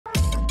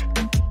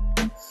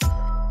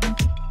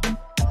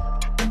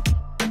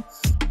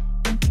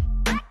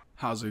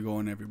How's it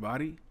going,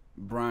 everybody?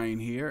 Brian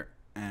here,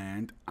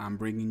 and I'm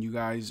bringing you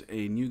guys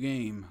a new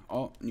game,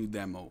 new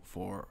demo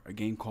for a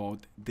game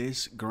called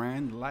This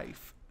Grand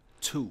Life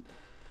 2.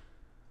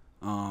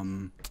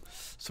 Some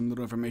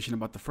little information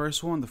about the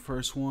first one. The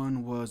first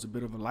one was a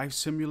bit of a life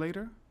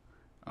simulator.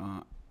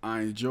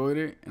 I enjoyed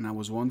it, and I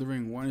was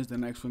wondering when is the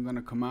next one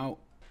gonna come out.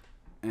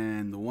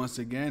 And once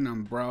again,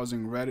 I'm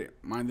browsing Reddit,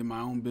 minding my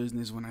own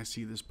business when I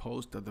see this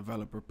post the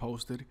developer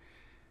posted.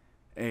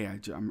 Hey,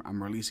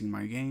 I'm releasing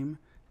my game.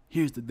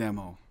 Here's the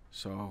demo.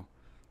 So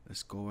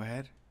let's go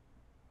ahead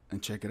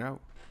and check it out.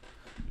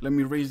 Let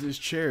me raise this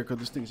chair because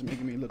this thing's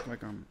making me look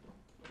like I'm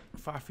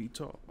 5 feet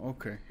tall.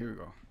 Okay, here we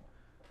go.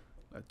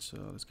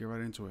 Let's get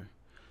right into it.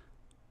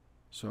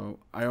 So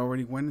I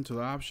already went into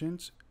the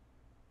options,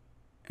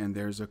 and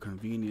there's a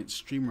convenient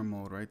streamer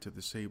mode, right, to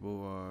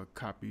disable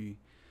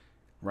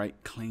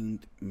copyright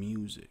claimed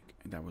music.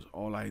 And that was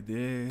all I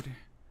did.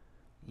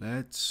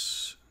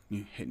 Let's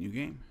hit new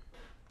game.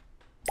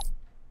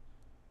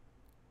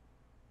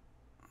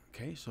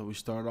 Okay, so we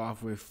start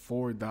off with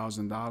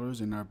 $4,000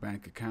 in our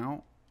bank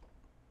account.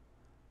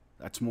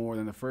 That's more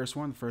than the first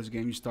one. The first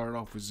game you started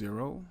off with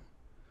 0.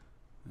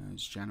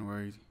 It's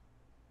January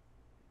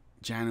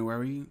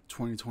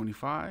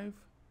 2025.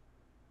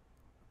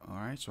 All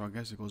right, so I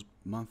guess it goes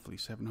monthly,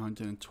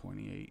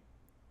 728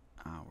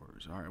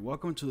 hours. All right,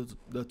 welcome to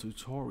the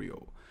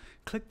tutorial.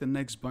 Click the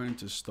next button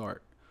to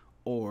start,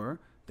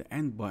 or the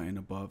end button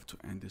above to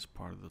end this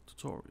part of the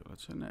tutorial.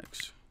 Let's hit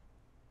next.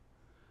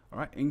 All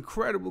right,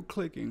 incredible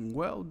clicking.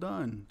 Well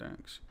done,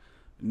 thanks.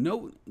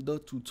 Note the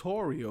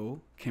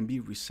tutorial can be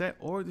reset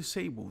or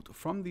disabled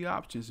from the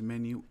options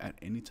menu at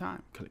any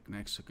time. Click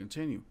next to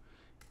continue.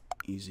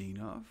 Easy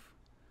enough.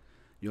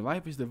 Your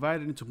life is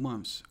divided into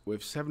months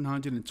with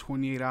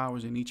 728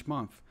 hours in each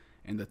month.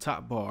 In the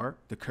top bar,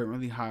 the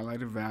currently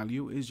highlighted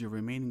value is your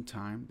remaining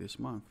time this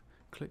month.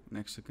 Click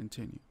next to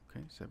continue.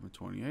 Okay,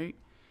 728.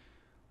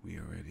 We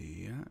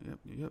already,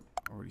 yep,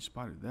 already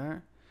spotted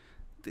that.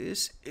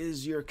 This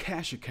is your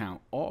cash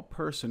account. All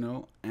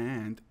personal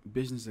and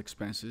business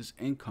expenses,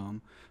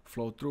 income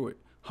flow through it.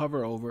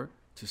 Hover over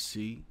to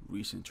see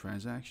recent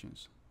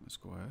transactions. Let's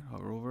go ahead,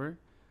 hover over it.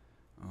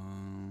 All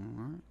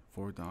right,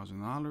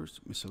 $4,000,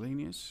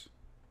 miscellaneous.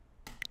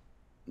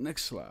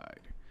 Next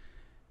slide.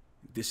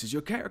 This is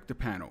your character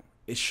panel.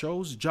 It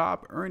shows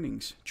job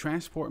earnings,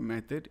 transport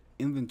method,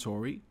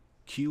 inventory,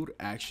 queued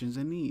actions,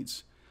 and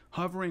needs.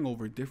 Hovering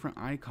over different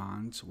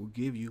icons will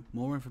give you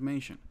more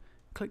information.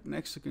 Click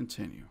next to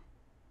continue.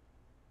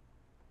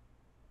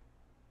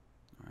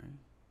 All right.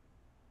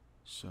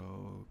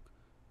 So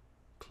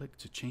click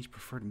to change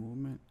preferred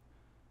movement.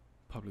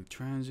 Public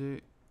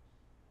transit.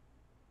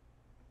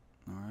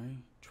 All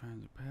right.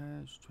 Transit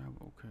pass,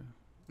 travel. Okay.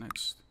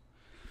 Next.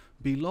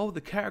 Below the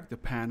character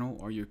panel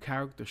are your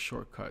character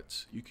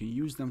shortcuts. You can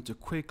use them to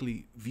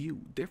quickly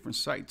view different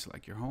sites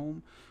like your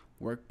home,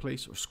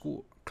 workplace, or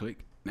school.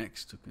 Click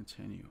next to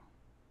continue.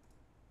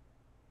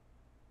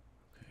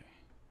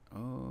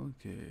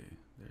 Okay,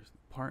 there's the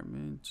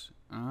apartment.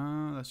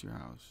 That's your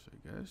house,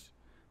 I guess.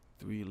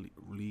 3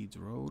 Leeds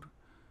Road.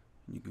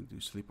 You can do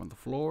sleep on the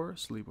floor,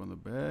 sleep on the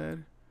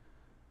bed.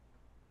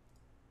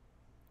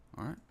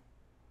 All right.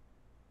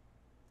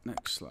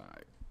 Next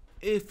slide.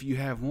 If you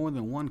have more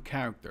than one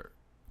character,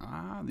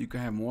 you can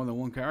have more than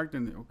one character.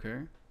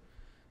 Okay.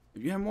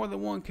 If you have more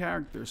than one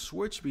character,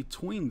 switch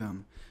between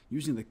them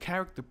using the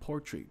character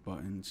portrait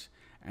buttons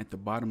at the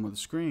bottom of the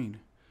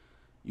screen.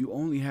 You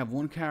only have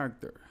one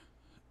character.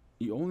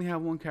 You only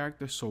have one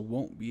character, so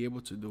won't be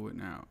able to do it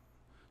now.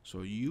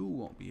 So you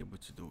won't be able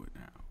to do it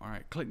now. All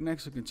right, click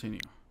next to continue.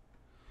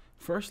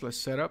 First, let's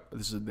set up.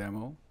 This is a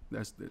demo.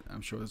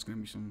 I'm sure there's going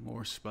to be some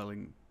more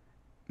spelling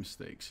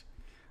mistakes.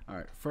 All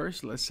right,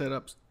 first, let's set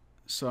up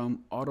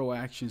some auto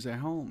actions at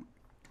home.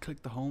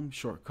 Click the home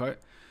shortcut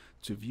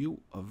to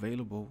view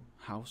available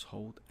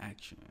household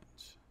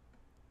actions.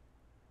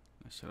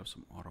 Let's set up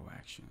some auto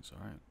actions.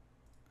 All right,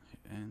 hit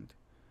end.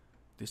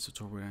 This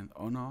tutorial end.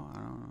 Oh no, I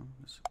don't know.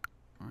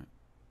 All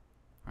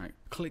right.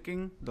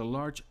 Clicking the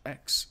large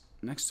X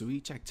next to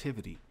each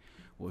activity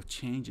will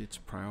change its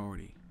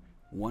priority.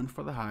 1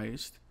 for the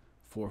highest,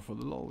 4 for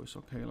the lowest.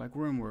 Okay, like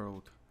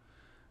RimWorld.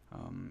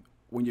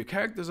 When your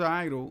characters are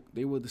idle,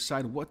 they will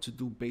decide what to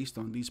do based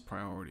on these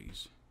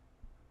priorities.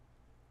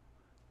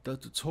 The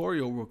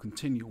tutorial will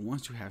continue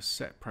once you have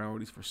set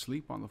priorities for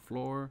sleep on the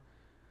floor,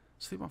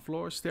 stare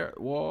at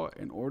the wall,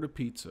 and order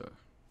pizza.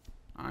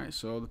 Alright,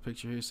 so the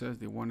picture here says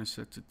they want to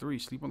set to 3.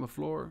 Sleep on the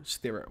floor,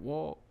 stare at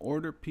wall,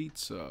 order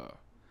pizza.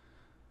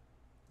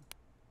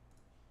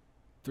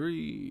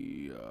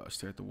 3,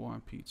 stare at the wall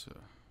and pizza.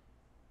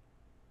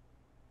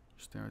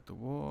 Stare at the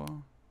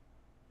wall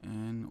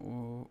and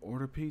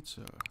order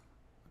pizza.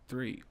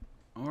 3.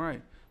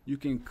 Alright, you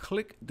can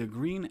click the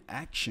green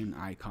action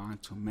icon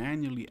to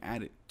manually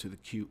add it to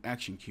the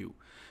action queue.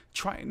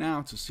 Try it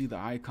now to see the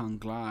icon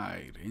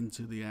glide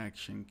into the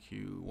action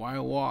queue. Why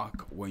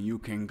walk when you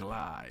can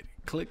glide?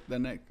 Click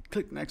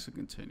next to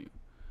continue.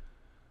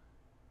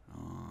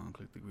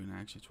 Click the green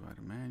action to add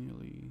it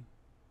manually.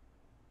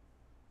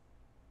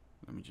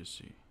 Let me just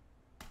see.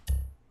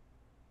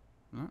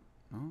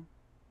 No?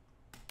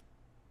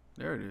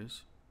 There it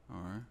is.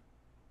 Alright.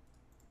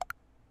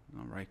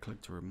 I'll right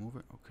click to remove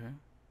it. Okay.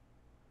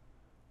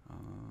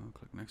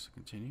 Click next to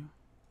continue.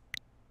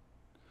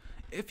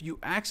 If you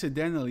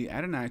accidentally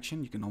add an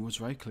action, you can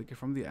always right click it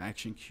from the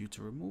action queue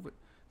to remove it.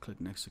 Click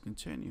next to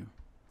continue.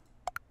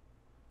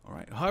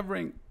 Alright.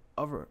 Hovering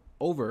over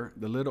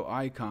the little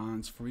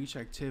icons for each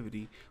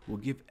activity will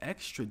give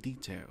extra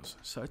details,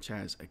 such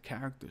as a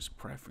character's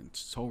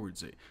preference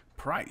towards it,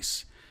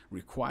 price,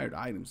 required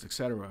items,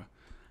 etc.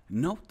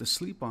 Note the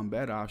sleep on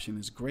bed option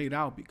is grayed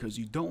out because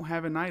you don't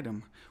have an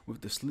item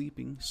with the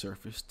sleeping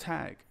surface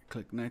tag.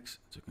 Click next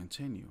to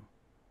continue.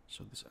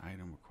 So this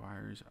item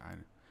requires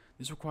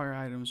require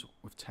items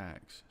with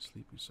tags.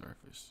 Sleeping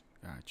surface.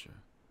 Gotcha.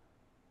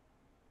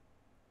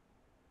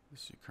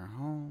 This is your current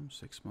home.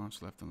 6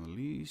 months left on the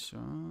lease.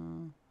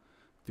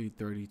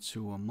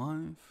 $332 a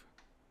month.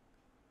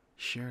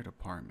 Shared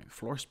apartment.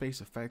 Floor space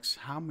affects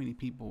how many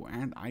people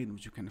and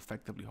items you can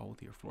effectively hold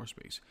to your floor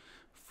space.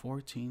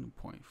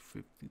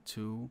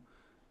 14.52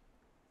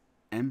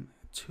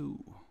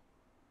 M2.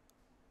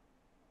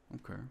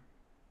 Okay.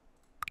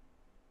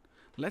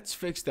 Let's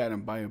fix that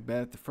and buy a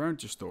bed at the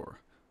furniture store.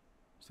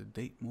 Is the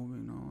date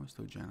moving? No, it's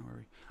still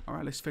January. All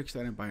right, let's fix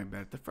that and buy a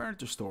bed at the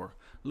furniture store.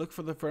 Look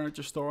for the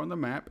furniture store on the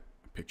map,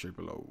 pictured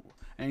below,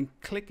 and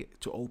click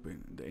it to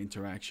open the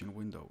interaction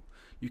window.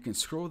 You can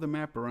scroll the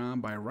map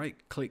around by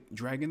right-click,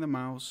 dragging the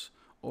mouse,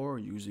 or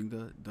using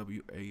the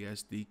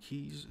WASD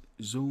keys.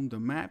 Zoom the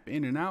map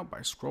in and out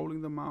by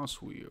scrolling the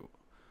mouse wheel.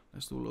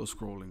 Let's do a little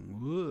scrolling.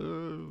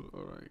 Whoa.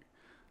 All right.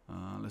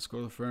 Let's go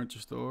to the furniture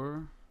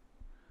store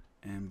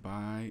and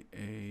buy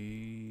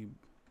a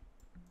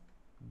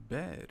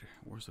bed.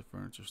 Where's the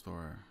furniture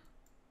store?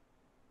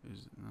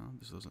 No,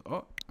 this doesn't.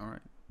 Oh, all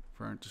right.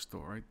 Furniture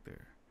store right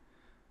there.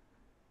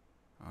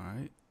 All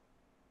right.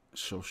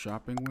 Show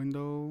shopping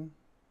window.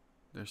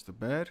 There's the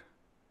bed.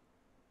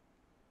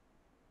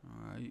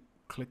 All right.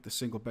 Click the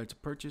single bed to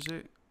purchase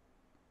it.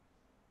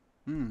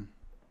 All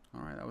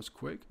right. That was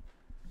quick.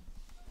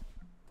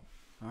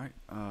 All right.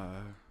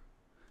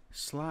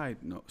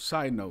 Side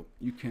note,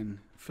 you can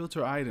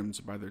filter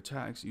items by their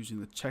tags using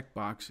the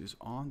checkboxes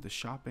on the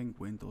shopping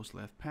window's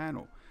left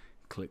panel.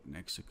 Click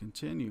next to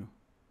continue.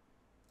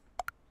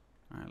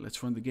 All right,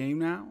 let's run the game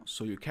now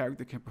so your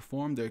character can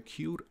perform their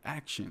queued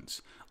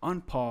actions.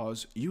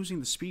 Unpause using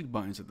the speed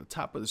buttons at the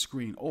top of the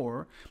screen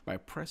or by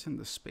pressing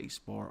the space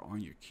bar on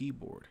your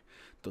keyboard.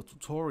 The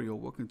tutorial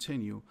will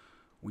continue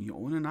when you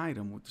own an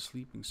item with the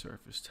sleeping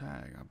surface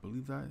tag. I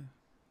believe that.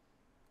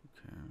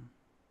 Okay.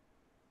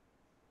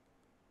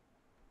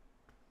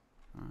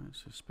 Alright,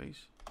 so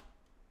space.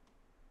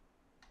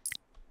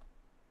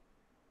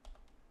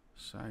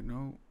 Side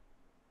note,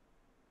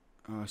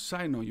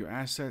 your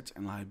assets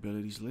and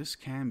liabilities list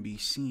can be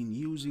seen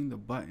using the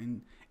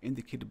button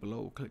indicated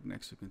below. Click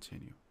next to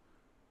continue.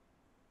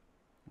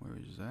 Where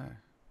is that?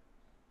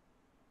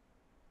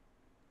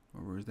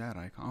 Or where is that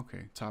icon?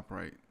 Okay, top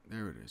right.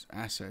 There it is.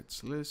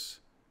 Assets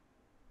list.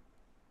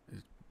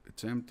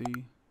 It's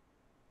empty.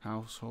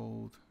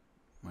 Household.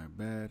 My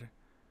bed.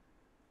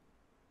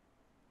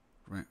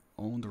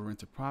 Owned or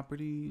rented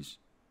properties.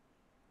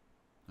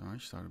 All right,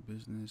 start a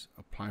business.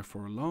 Apply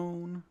for a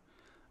loan.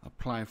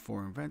 Apply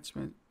for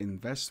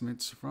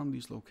investments from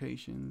these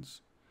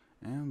locations,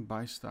 and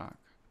buy stock.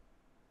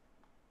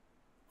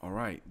 All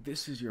right,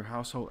 this is your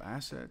household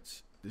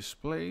assets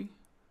display.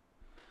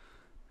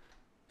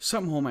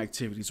 Some home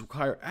activities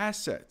require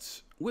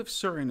assets with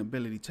certain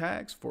ability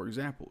tags. For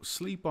example,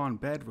 sleep on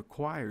bed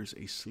requires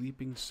a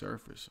sleeping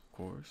surface, of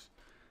course.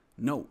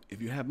 Note,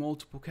 if you have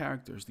multiple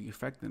characters, the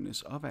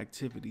effectiveness of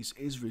activities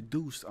is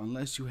reduced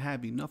unless you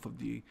have enough of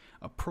the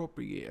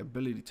appropriate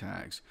ability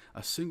tags.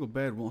 A single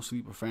bed won't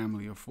sleep a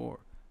family of 4.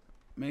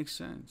 Makes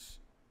sense.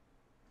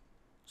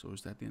 So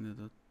is that the end of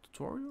the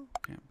tutorial?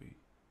 Can't be.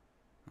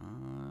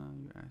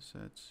 Your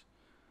assets.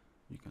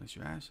 You can list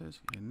your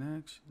assets.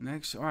 Yeah,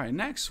 next. All right,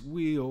 next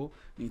we'll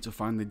need to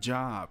find a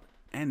job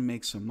and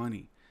make some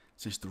money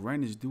since the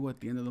rent is due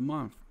at the end of the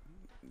month.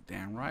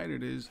 Damn right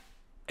it is.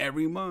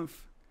 Every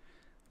month.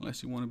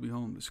 Unless you want to be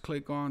homeless.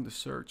 Click on the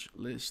search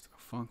list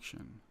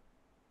function.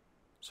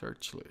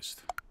 Search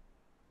list.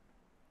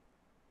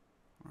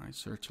 All right,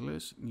 search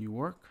list. New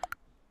work.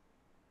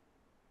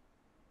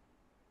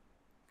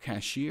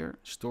 Cashier,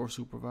 store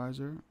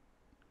supervisor.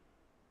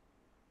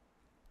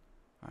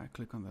 All right,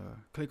 click on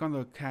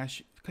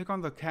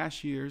the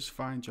cashier's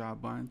find job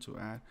button to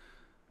add.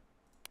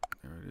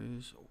 There it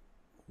is.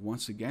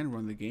 Once again,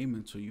 run the game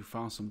until you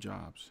found some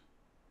jobs.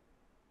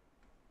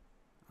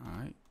 All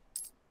right.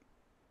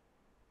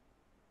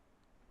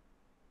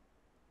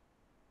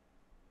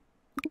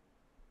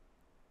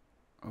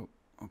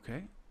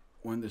 Okay,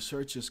 when the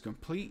search is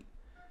complete,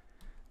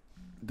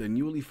 the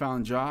newly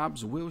found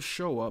jobs will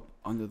show up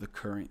under the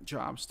current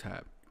jobs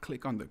tab.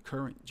 Click on the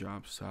current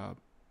jobs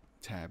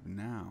tab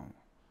now.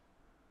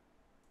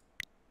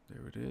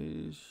 There it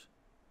is.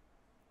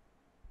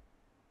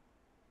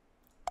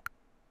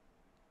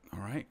 All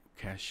right,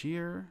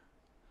 cashier.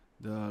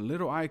 The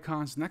little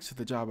icons next to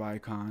the job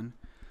icon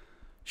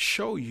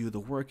show you the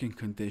working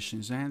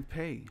conditions and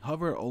pay.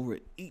 Hover over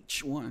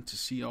each one to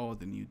see all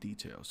the new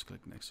details.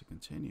 Click next to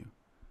continue.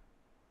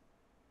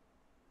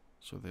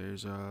 So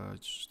there's a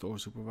store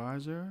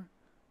supervisor.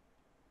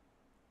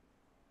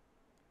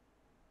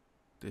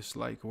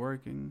 Dislike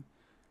working.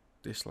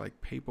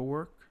 Dislike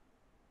paperwork.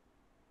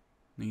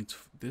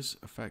 This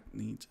effect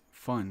needs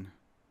fun.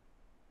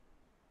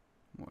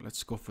 Well,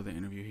 let's go for the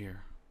interview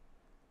here.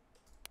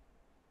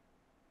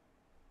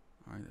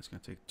 All right, that's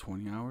gonna take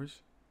 20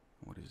 hours.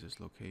 What is this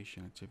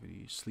location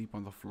activity? Sleep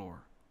on the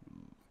floor.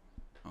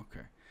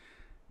 Okay.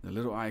 The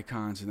little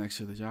icons next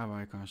to the job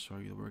icons show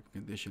you the working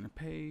condition and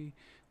pay.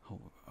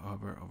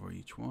 Hover over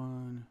each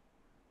one.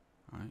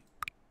 All right.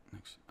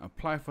 Next,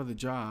 apply for the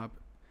job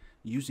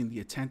using the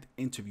attend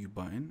interview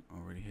button.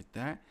 Already hit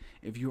that.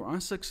 If you're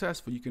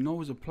unsuccessful, you can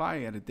always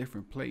apply at a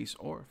different place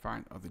or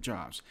find other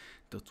jobs.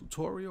 The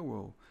tutorial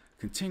will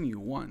continue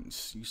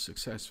once you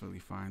successfully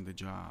find the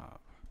job.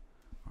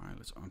 All right,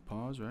 let's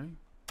unpause, right?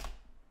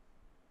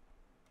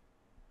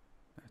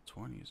 That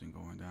 20 isn't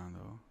going down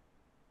though.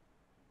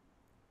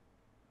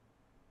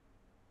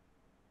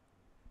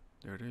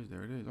 There it is,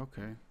 there it is.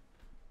 Okay.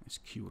 It's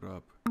queued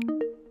up.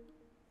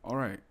 All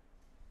right.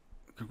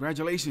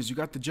 Congratulations, you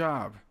got the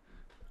job.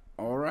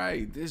 All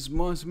right, this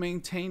month's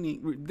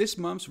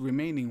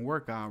remaining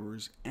work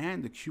hours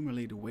and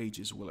accumulated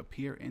wages will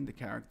appear in the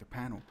character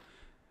panel.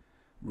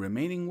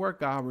 Remaining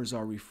work hours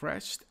are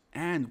refreshed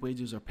and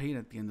wages are paid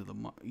at the end of the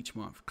each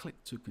month.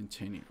 Click to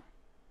continue.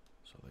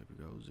 So there we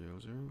go,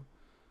 00.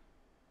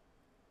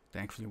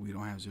 Thankfully, we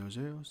don't have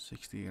 00.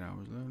 68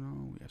 hours later.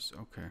 No, yes.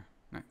 Okay,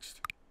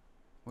 next.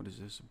 What is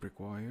this? A brick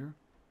wall here?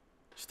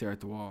 Stare at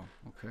the wall.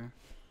 Okay.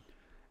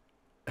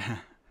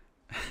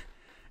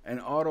 An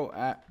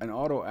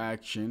auto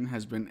action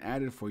has been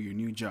added for your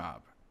new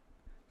job.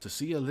 To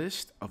see a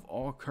list of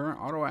all current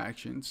auto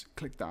actions,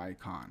 click the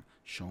icon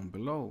shown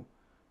below.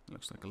 It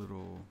looks like a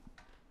little,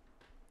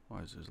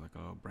 what is this? Like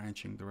a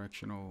branching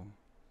directional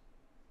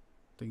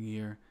thing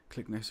here.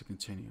 Click next to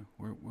continue.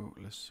 Where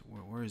is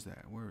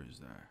that? Where is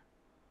that?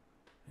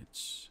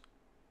 It's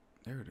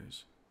there. It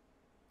is.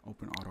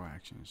 Open auto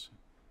actions.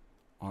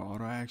 Our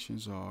auto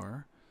actions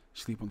are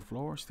sleep on the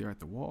floor, stare at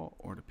the wall,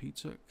 order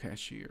pizza,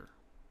 cashier.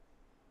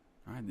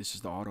 Alright, this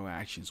is the auto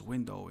actions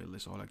window. It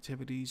lists all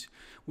activities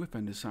with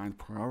an assigned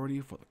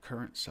priority for the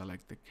current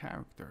selected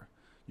character.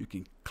 You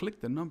can click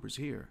the numbers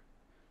here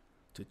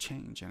to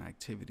change an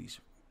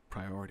activity's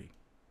priority.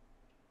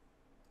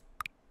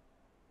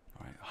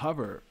 Alright,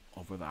 hover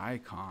over the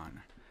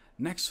icon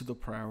next to the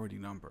priority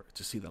number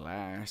to see the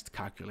last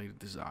calculated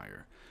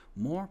desire.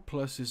 More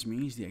pluses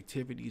means the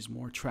activity is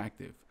more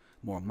attractive.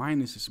 More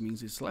minuses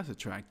means it's less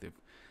attractive.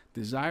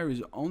 Desire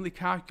is only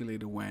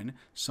calculated when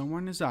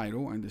someone is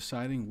idle and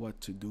deciding what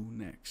to do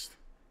next.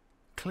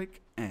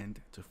 Click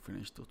End to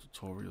finish the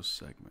tutorial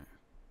segment.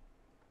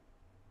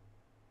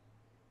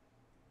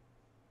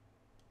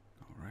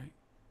 Alright.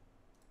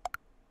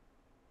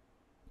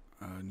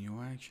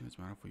 New action is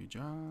matter for your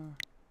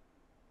job.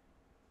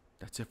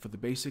 That's it for the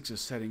basics of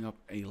setting up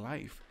a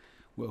life.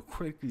 We'll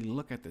quickly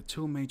look at the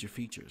two major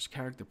features,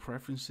 character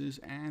preferences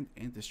and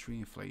industry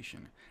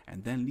inflation,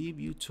 and then leave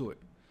you to it.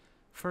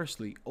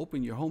 Firstly,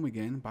 open your home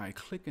again by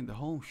clicking the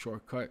home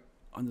shortcut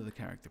under the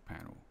character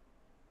panel.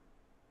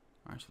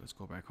 Alright, so let's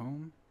go back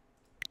home.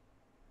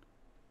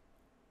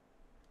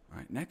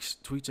 Alright,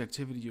 next, to each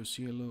activity, you'll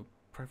see a little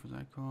preference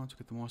icon to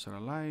get the most out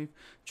of life.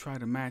 Try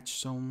to match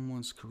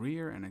someone's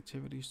career and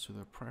activities to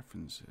their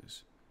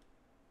preferences.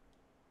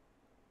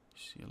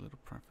 You see a little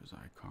preference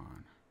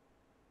icon.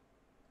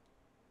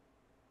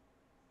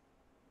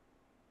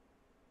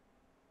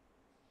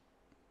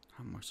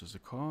 How much does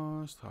it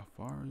cost? How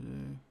far is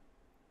it?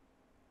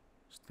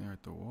 Stare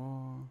at the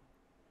wall.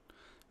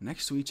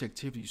 Next to each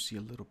activity, you see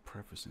a little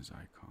preferences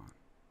icon.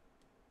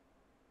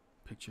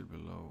 Pictured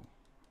below.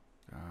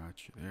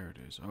 Gotcha. There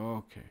it is.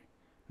 Okay.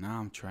 Now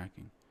I'm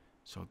tracking.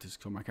 So this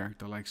my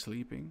character likes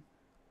sleeping,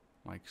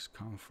 likes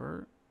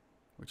comfort,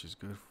 which is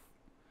good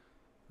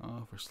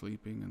for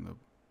sleeping in the.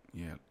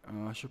 Yeah.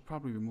 I should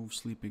probably remove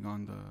sleeping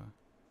on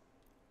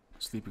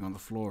the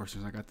floor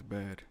since I got the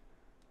bed.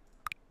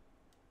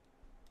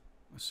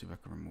 Let's see if I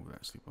can remove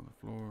that. Sleep on the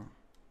floor.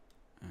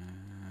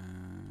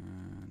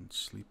 And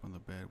sleep on the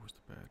bed. Where's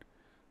the bed?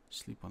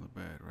 Sleep on the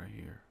bed right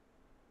here.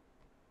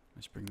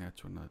 Let's bring that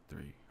to another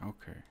 3.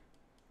 Okay.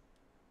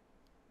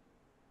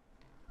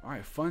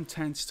 Alright, fun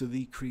tends to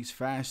decrease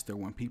faster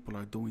when people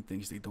are doing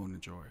things they don't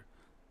enjoy.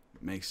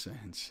 Makes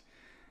sense.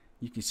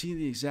 You can see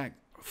the exact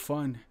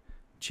fun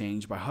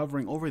change by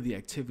hovering over the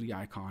activity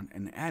icon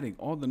and adding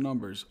all the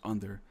numbers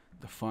under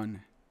the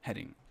fun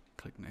heading.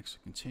 Click next to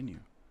continue.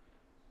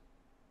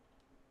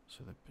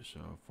 So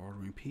for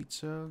ordering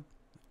pizza,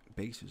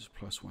 base is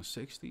plus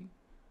 160.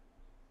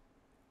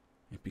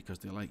 And because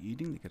they like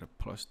eating, they get a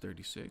plus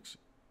 36.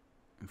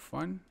 And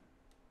fun.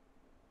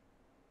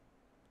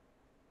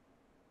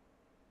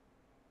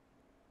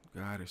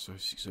 Got it.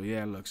 So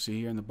yeah, look, see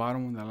here in the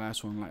bottom one, that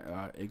last one,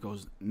 it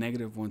goes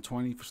negative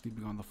 120 for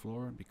sleeping on the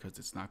floor because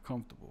it's not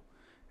comfortable.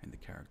 And the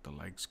character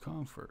likes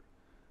comfort.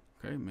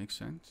 Okay, makes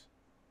sense.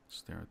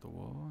 Stare at the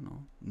wall.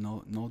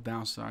 No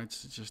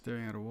downsides. Just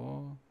staring at a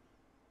wall.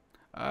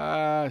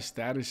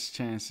 Status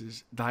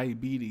chances.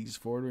 Diabetes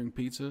for ordering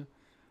pizza.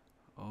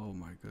 Oh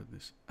my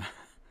goodness.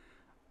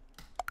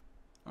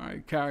 All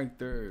right,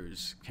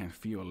 characters can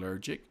feel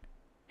allergic,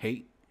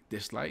 hate,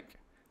 dislike,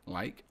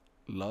 like,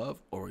 love,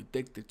 or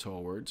addicted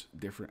towards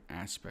different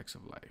aspects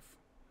of life.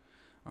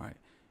 All right,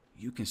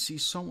 you can see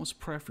someone's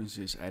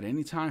preferences at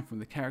any time from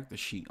the character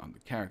sheet on the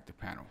character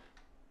panel.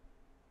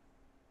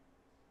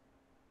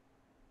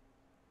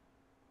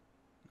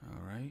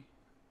 All right,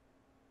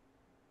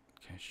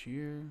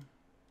 cashier,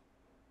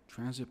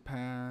 transit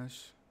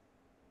pass.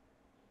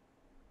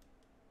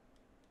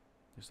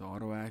 There's the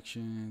auto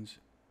actions.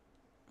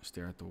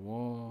 Stare at the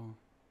wall.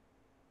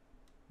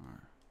 All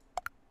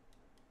right.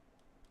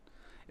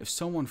 If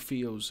someone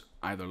feels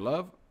either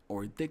love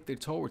or addicted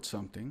towards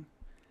something,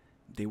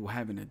 they will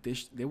have an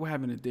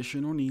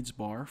additional needs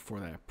bar for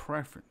that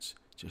preference,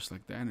 just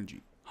like the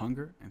energy.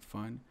 Hunger and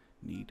fun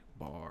need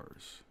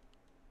bars.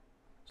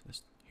 So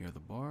let's hear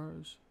the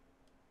bars.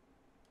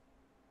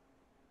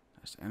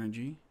 That's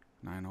energy,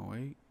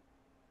 908.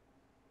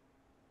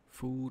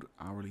 Food,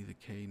 hourly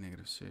decay,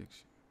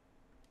 -6.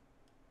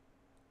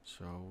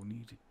 So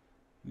we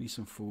need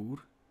some food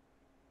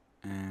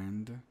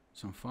and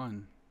some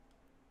fun.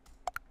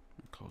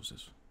 Close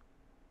this.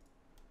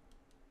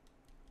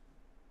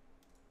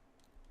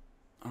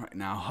 All right,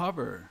 now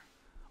hover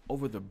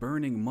over the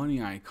burning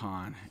money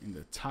icon in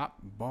the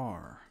top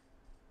bar.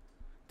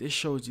 This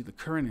shows you the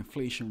current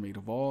inflation rate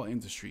of all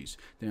industries.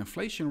 The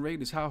inflation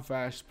rate is how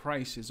fast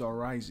prices are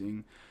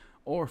rising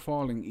or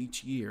falling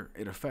each year.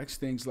 It affects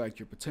things like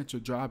your potential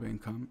job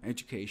income,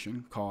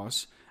 education,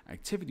 costs,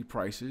 activity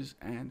prices,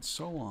 and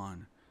so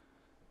on.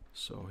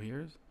 So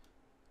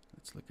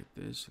let's look at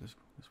this.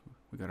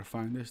 We gotta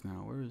find this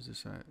now. Where is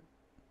this at?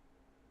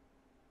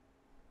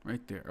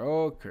 Right there.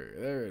 Okay,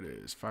 there it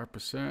is.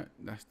 5%.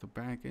 That's the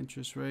bank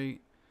interest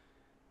rate.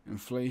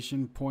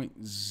 Inflation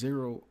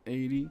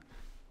 0.080.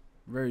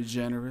 Very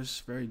generous.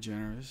 Very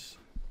generous.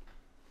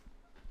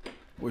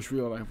 Wish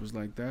real life was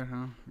like that,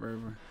 huh? Very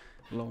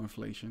low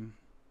inflation.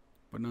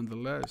 But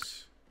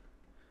nonetheless,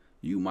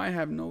 you might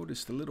have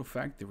noticed the little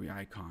factory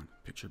icon,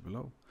 picture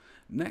below,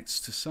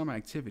 next to some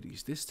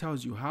activities. This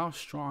tells you how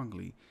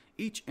strongly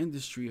each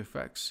industry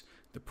affects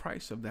the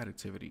price of that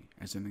activity.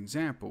 As an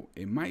example,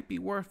 it might be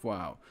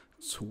worthwhile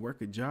to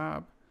work a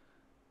job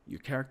your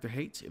character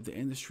hates if the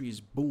industry is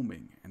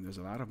booming and there's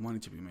a lot of money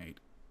to be made.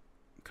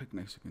 Click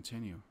next to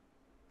continue.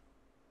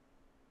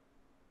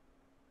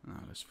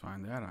 Now let's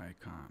find that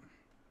icon.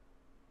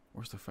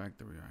 Where's the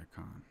factory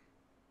icon?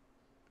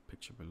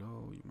 Picture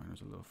below, you might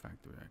notice a little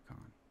factory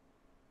icon.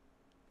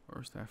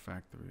 Where's that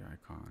factory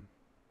icon?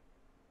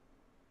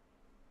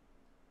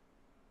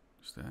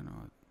 Is that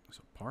not? It's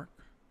a park?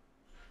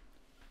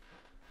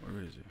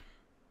 Where is it?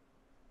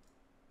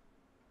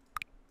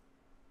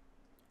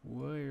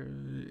 Where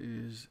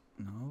is?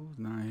 No, it's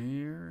not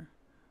here.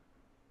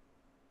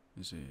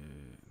 Is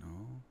it?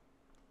 No.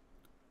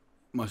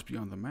 Must be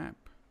on the map.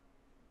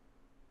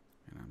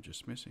 And I'm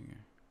just missing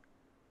it.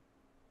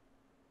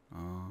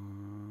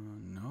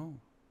 No.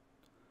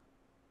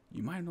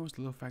 You might notice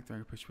the little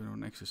factory picture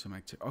next to some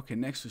activity. Okay,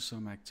 next to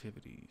some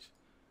activities.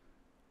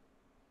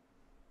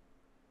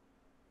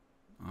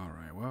 All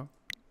right, well,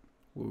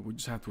 we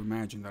just have to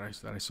imagine that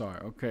I saw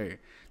it. Okay,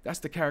 that's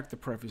the character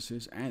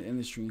preferences and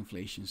industry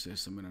inflation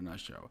system in a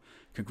nutshell.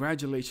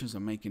 Congratulations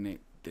on making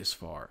it this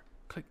far.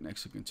 Click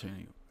next to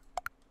continue.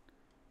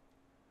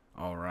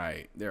 All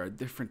right, there are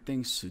different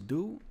things to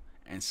do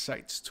and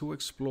sites to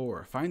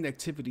explore. Find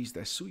activities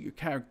that suit your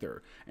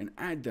character and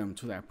add them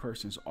to that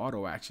person's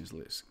auto actions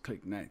list.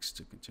 Click next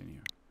to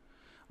continue.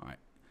 All right,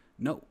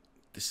 note,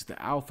 this is the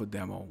alpha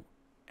demo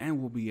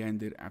and will be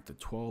ended after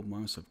 12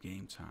 months of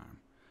game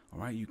time. All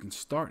right, you can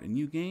start a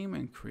new game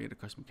and create a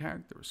custom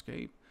character.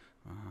 Escape,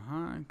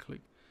 and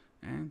click,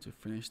 and to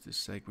finish this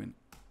segment.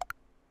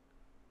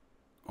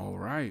 All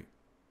right.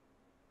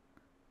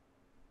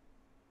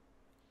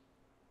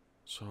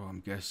 So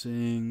I'm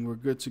guessing we're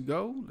good to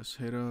go. Let's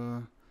hit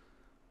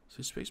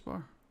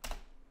spacebar.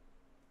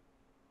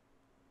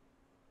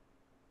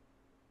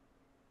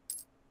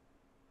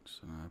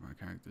 So now my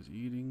character's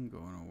eating,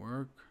 going to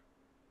work,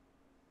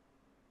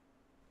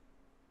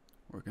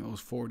 working those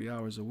 40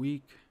 hours a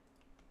week.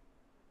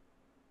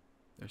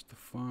 There's the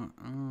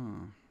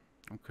fun.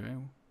 Okay.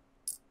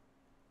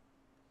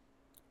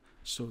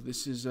 So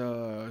this is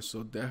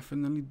so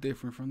definitely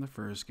different from the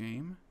first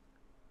game.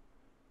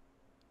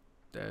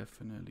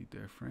 Definitely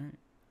different.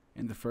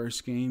 In the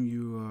first game,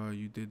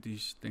 you did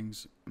these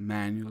things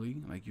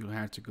manually, like you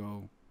had to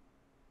go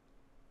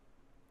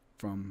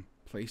from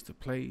place to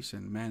place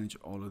and manage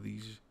all of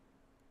these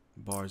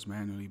bars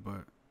manually,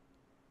 but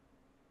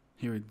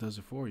here it does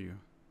it for you.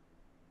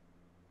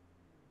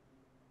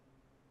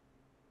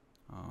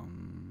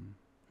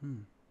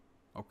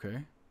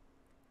 Okay.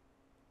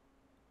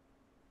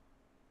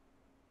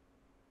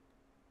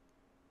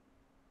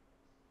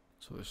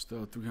 So there's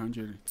still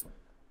 300.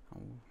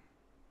 Oh.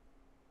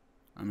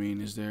 I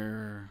mean, is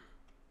there?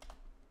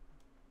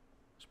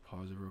 Let's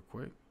pause it real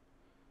quick.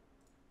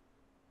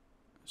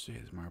 see,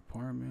 here's my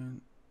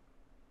apartment.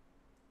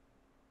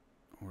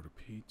 Order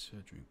pizza,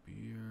 drink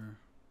beer.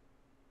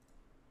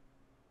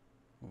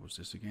 What was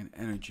this again?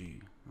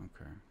 Energy.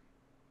 Okay.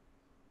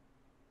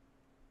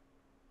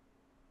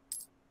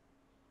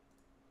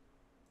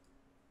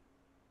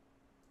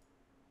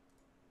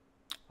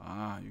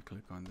 Ah, you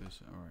click on this.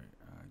 All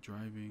right.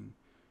 Driving.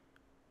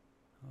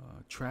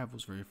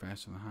 Travels very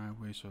fast on the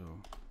highway, so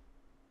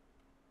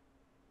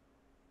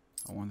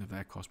I wonder if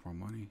that costs more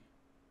money.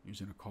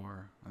 Using a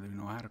car. I didn't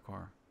even know I had a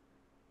car.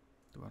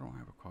 I don't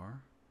have a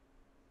car.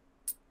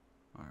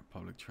 All right,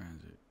 public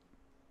transit.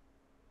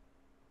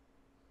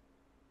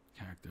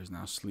 Character is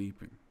now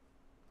sleeping.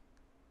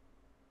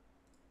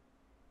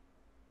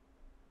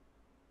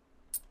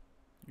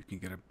 You can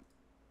get a...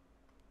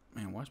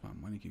 Man, watch my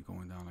money keep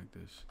going down like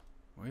this.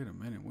 Wait a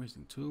minute,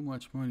 wasting too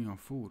much money on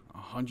food.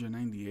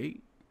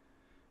 198?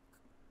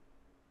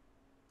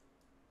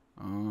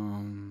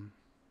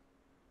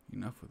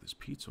 Enough with this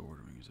pizza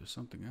ordering. Is there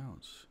something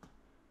else?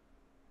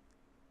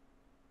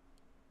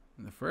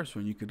 In the first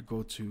one, you could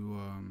go to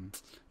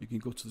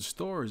the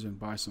stores and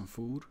buy some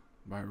food,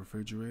 buy a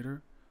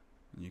refrigerator,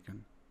 and you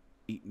can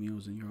eat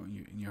meals in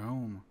your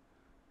home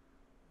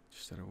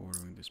instead of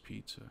ordering this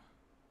pizza.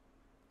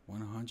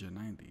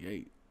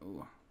 198.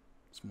 Oh,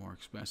 it's more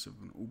expensive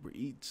than Uber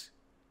Eats.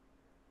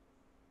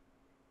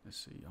 Let's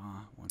see.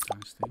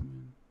 One-time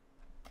statement.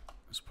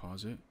 Let's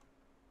pause it.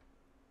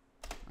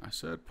 I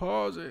said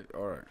pause it.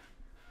 All right.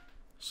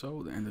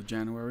 So the end of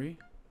January.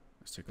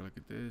 Let's take a look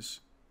at this.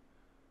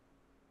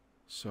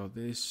 So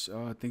this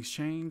things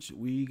changed.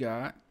 We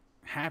got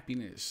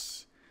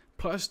happiness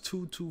plus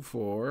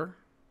 224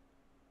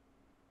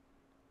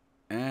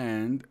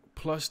 and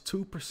plus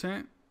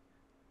 2%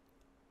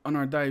 on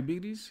our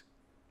diabetes.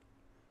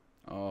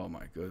 Oh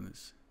my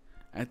goodness.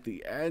 At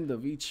the end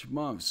of each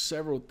month,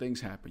 several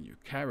things happen. Your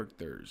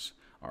characters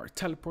are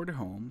teleported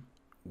home,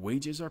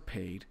 wages are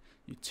paid,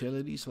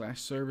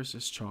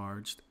 utilities/services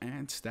charged,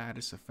 and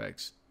status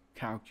effects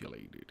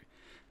calculated.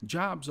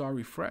 Jobs are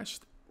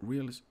refreshed.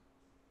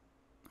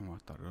 Oh, I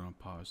thought it on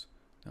pause.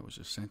 That was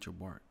just Central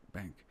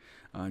Bank.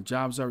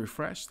 Jobs are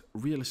refreshed.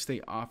 Real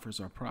estate offers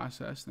are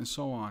processed, and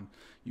so on.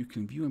 You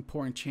can view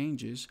important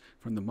changes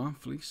from the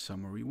monthly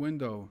summary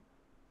window.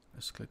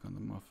 Let's click on the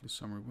monthly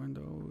summary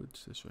window.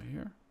 It's this right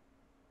here.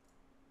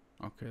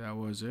 Okay, that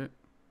was it.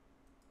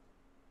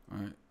 All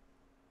right.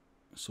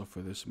 So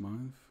for this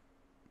month,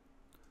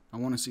 I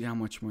want to see how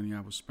much money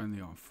I was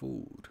spending on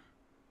food.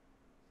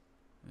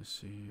 Let's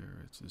see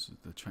here. This is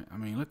the trend. I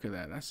mean, look at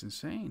that. That's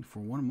insane for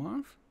 1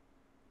 month.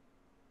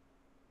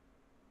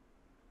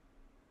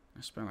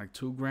 I spent like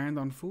 $2 grand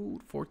on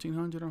food,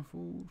 $1,400 on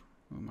food,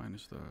 well,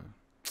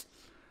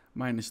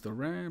 minus the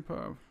rent.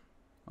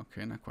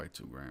 Okay, not quite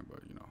 $2 grand, but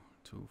you know,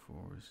 2,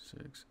 4,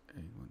 6,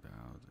 8,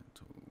 1,000,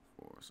 2,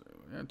 4, 7,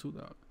 yeah,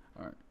 2,000.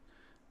 All right,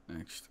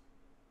 next.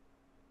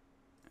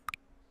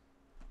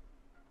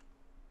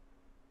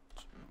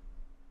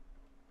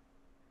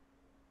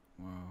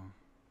 Wow.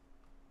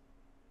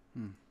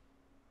 So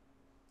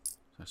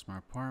that's my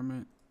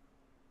apartment.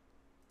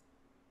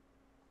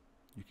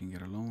 You can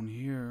get a loan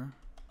here.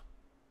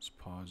 Let's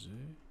pause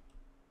it.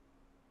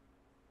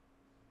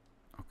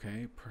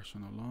 Okay,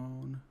 personal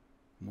loan,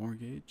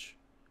 mortgage,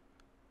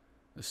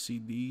 a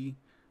CD.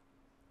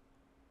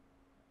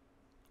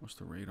 What's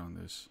the rate on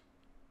this?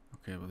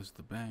 Okay, well, this is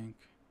the bank.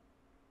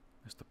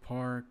 That's the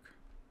park,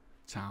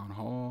 town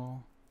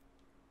hall,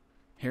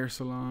 hair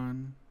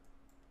salon.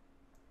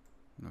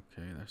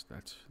 Okay, that's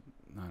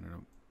not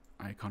an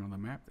icon on the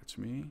map. That's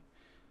me.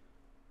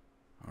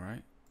 All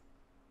right.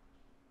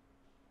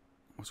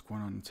 What's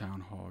going on in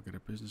town hall? Get a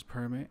business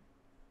permit.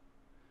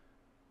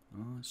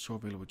 Show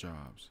available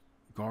jobs.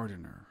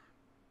 Gardener.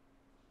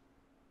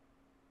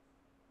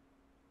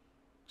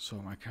 So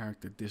my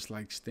character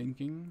dislikes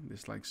thinking,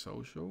 dislikes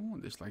social,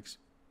 dislikes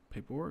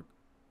paperwork.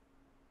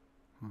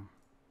 All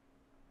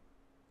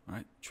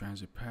right,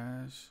 transit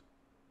pass.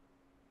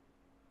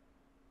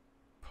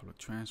 Public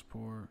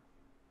transport.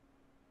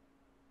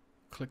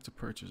 Click to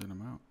purchase an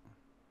amount.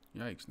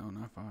 Yikes, no,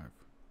 not 5.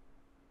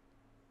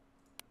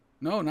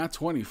 No, not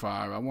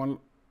 25. I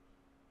want...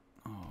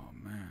 Oh,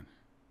 man.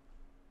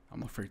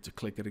 I'm afraid to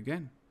click it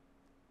again.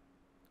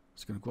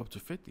 It's going to go up to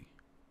 50.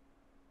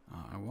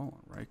 I won't.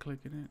 Right-click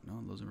it. No,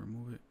 it doesn't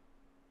remove it.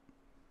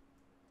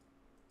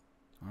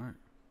 All right.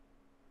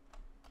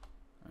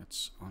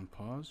 That's on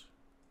pause.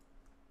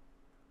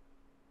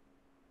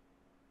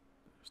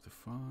 There's the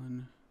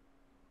fun.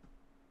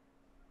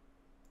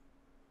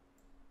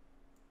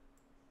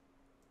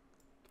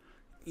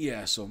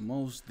 Yeah, so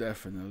most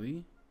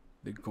definitely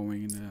they're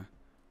going in a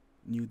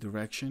new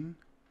direction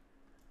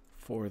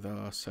for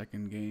the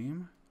second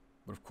game.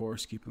 But of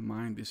course, keep in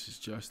mind, this is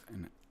just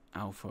an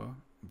alpha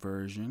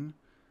version.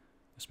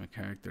 That's my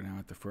character now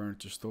at the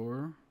furniture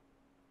store.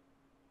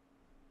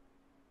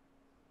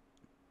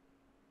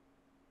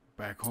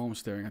 Back home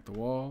staring at the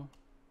wall.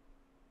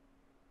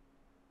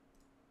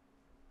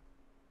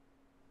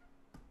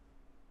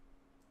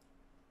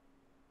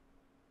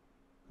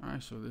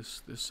 Alright, so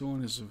this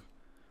one is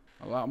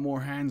a lot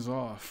more hands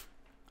off.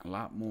 a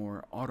lot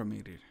more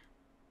automated.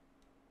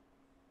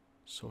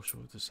 Social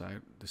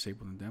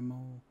disabled in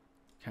demo.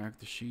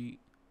 Character sheet.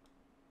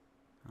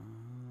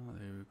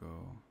 There we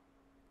go.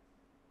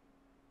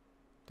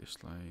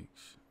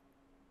 Dislikes.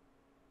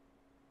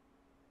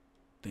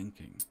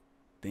 Thinking.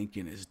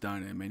 Thinking is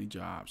done in many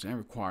jobs and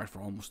required for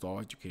almost all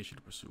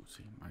educational pursuits.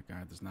 See, my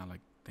guy does not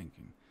like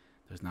thinking.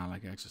 Does not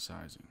like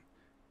exercising.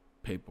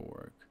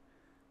 Paperwork.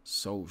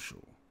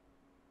 Social.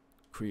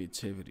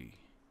 Creativity.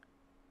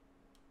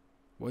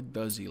 What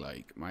does he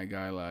like? My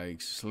guy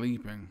likes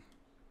sleeping.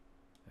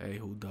 Hey,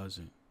 who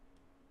doesn't?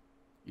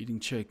 Eating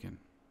chicken.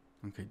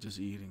 Okay, just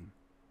eating.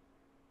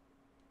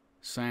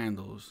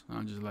 Sandals.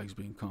 Just likes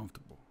being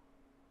comfortable.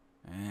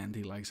 And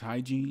he likes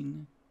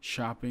hygiene,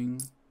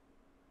 shopping,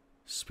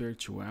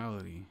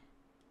 spirituality,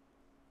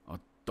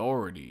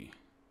 authority,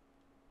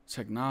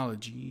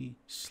 technology,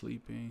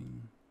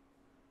 sleeping,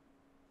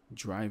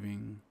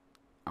 driving,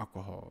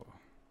 alcohol.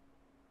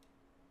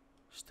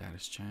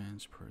 Status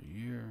chance per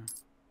year.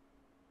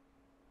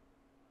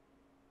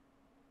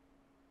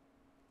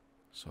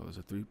 So there's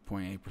a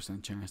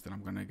 3.8% chance that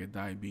I'm gonna get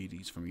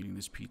diabetes from eating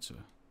this pizza.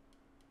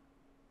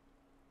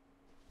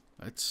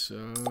 Let's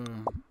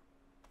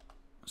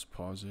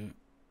pause it.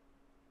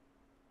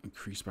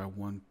 Increase by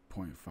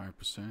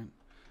 1.5%.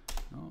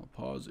 No,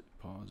 pause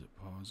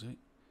it.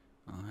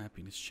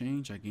 Happiness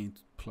change. I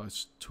gained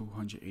plus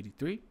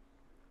 283.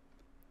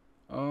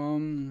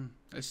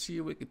 Let's see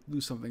if we could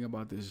do something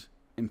about this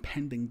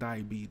impending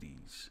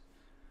diabetes.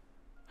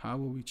 How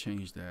will we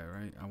change that,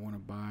 right? I want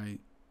to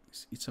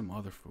eat some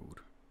other food.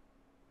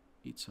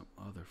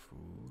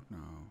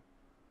 No.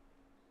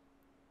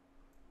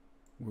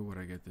 Where would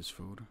I get this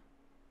food?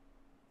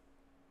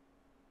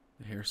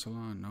 The hair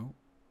salon? No.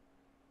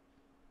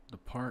 The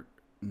park?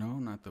 No,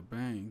 not the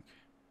bank.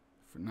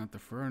 Not the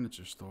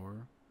furniture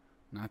store.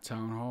 Not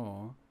town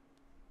hall.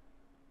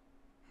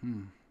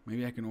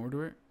 Maybe I can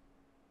order it?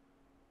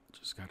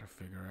 Just gotta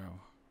figure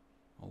out.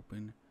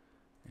 Open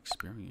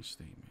experience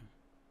statement.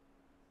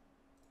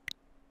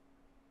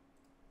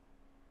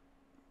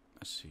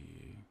 Let's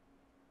see.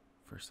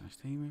 First time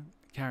statement.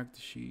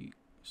 Character sheet.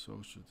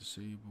 Social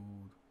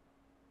disabled.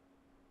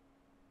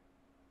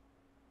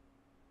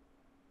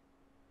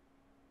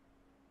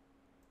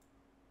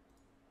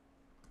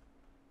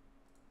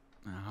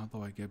 Now, how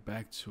do I get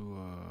back to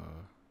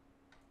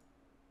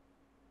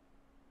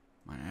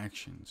my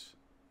actions?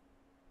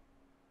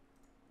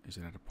 Is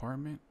it an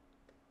apartment?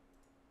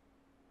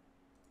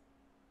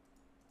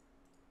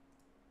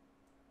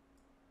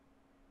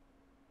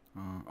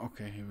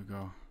 Okay, here we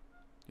go.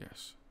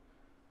 Yes.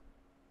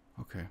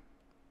 Okay.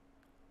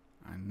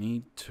 I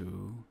need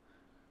to...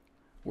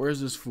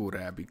 Where's this food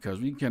at? Because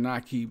we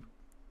cannot keep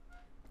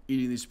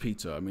eating this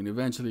pizza. I mean,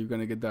 eventually you're going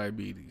to get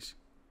diabetes.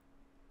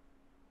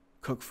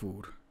 Cook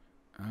food.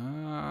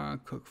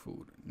 Cook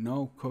food.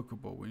 No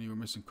cookable. When you were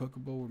missing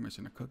cookable, we're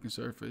missing a cooking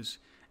surface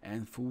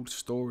and food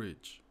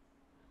storage.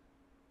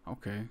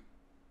 Okay.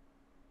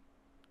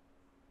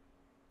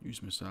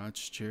 Use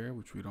massage chair,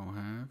 which we don't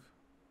have.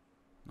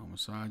 No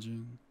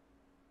massaging.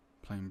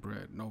 Plain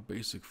bread. No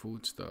basic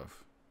food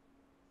stuff.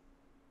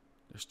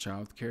 There's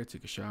child care.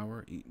 Take a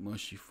shower. Eat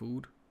mushy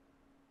food.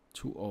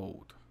 Too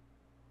old.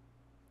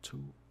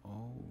 Too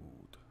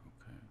old.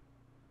 Okay.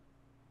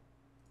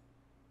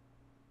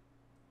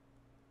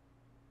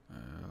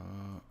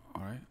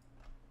 Alright.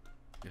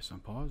 Guess I'm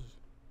paused.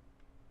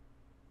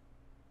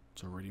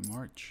 It's already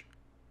March.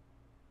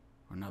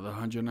 Another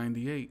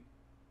 198.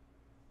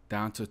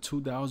 Down to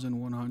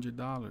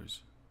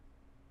 $2,100.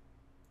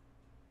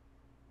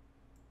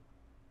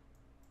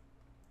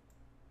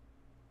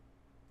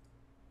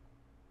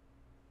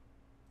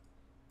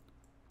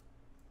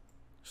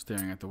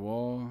 Staring at the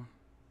wall.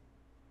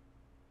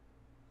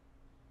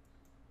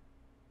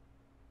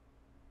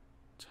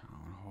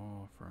 Town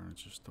hall,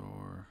 furniture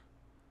store,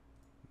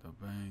 the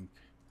bank.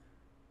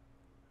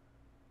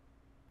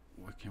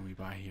 What can we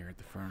buy here at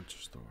the furniture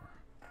store?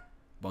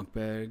 Bunk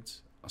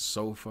beds, a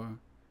sofa,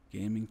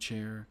 gaming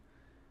chair.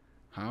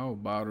 How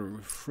about a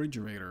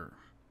refrigerator?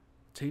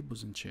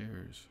 Tables and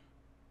chairs.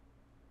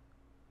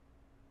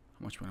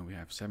 How much money we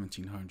have?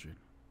 $1,700.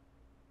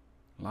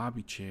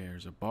 Lobby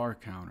chairs, a bar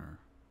counter.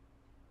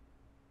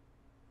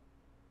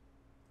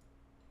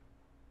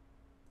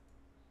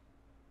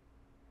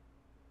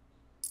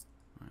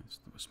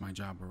 It's my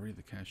job already,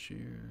 the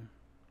cashier.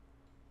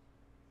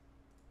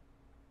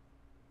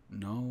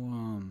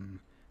 No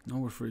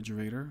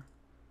refrigerator.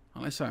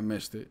 Unless I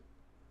missed it.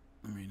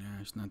 I mean,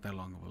 it's not that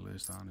long of a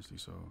list, honestly,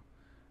 so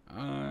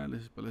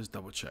let's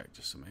double check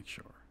just to make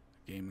sure.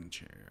 Gaming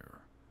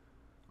chair,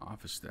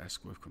 office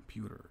desk with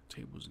computer,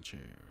 tables and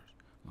chairs,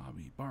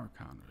 lobby, bar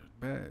counter,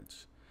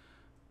 beds.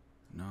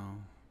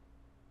 No.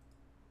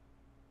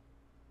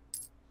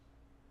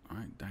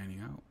 Alright,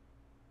 dining out.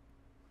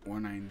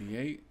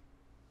 $198.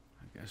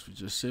 I guess we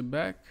just sit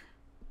back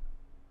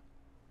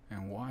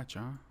and watch,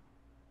 huh?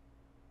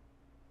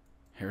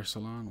 Hair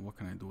salon. What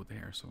can I do with the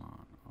hair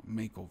salon?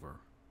 Makeover.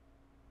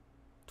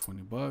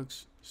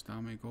 $20.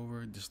 Style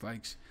makeover.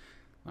 Dislikes.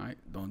 Alright,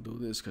 don't do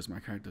this because my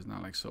character does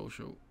not like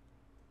social.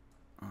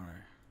 All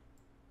right.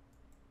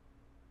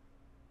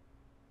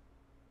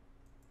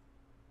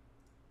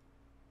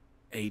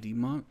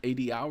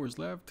 $80 hours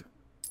left.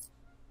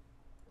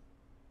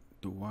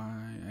 Do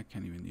I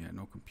can't even, yeah,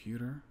 no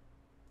computer.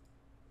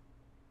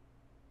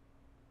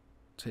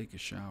 Take a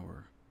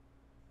shower.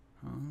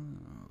 Oh.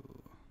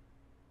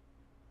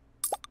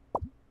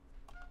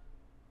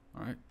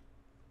 All right.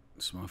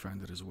 Small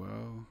friended as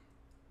well.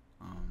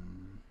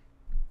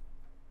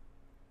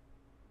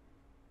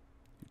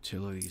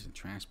 Utilities and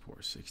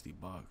transport, $60.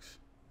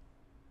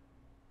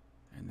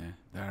 And then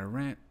that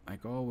rent,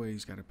 like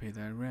always, gotta pay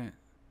that rent.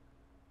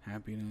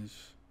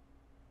 Happiness.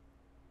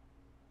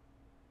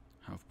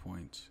 Health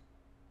points.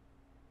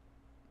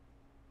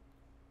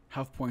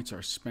 Health points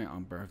are spent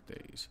on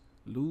birthdays.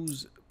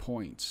 Lose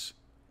points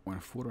when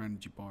a food or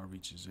energy bar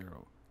reaches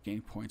 0.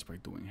 Gain points by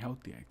doing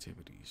healthy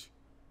activities.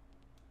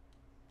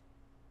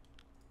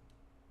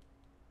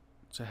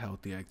 It's a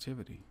healthy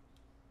activity.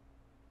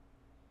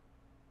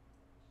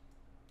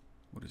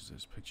 What is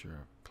this picture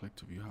of? Click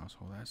to view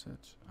household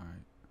assets. All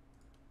right.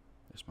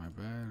 That's my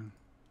bad.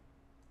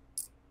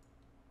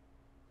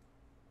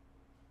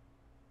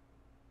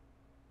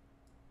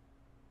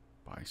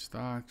 Buy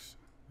stocks.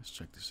 Let's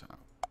check this out.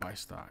 Buy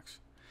stocks.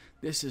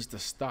 This is the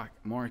stock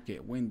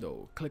market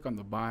window. Click on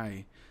the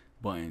buy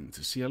button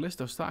to see a list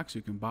of stocks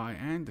you can buy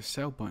and the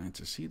sell button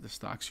to see the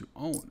stocks you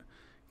own.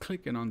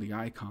 Clicking on the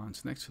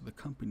icons next to the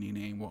company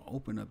name will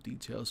open up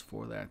details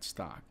for that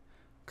stock.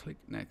 Click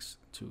next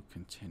to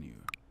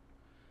continue.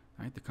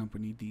 All right, the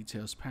company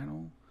details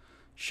panel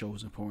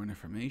shows important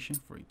information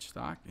for each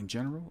stock. In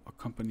general, a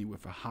company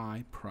with a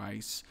high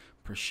price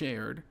per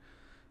share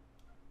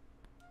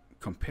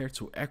compared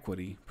to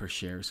equity per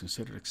share is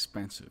considered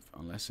expensive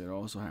unless it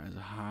also has a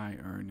high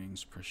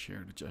earnings per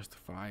share to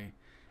justify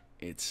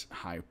its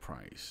high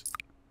price.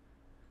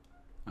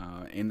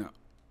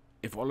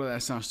 If all of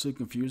that sounds too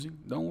confusing,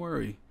 don't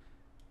worry.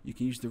 You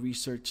can use the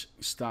research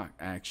stock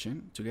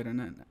action to get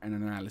an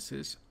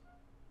analysis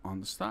on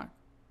the stock.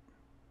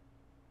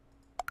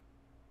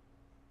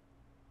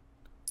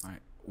 All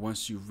right.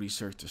 Once you've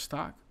researched the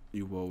stock,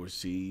 you will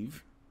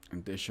receive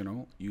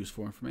additional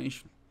useful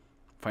information.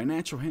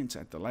 Financial hints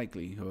at the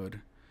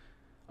likelihood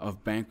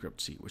of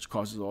bankruptcy, which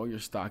causes all your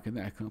stock in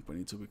that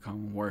company to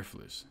become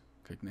worthless.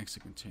 Click next to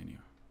continue.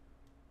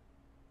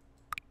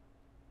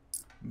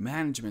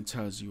 Management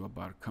tells you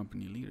about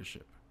company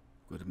leadership.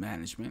 Good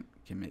management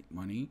can make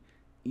money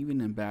even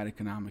in bad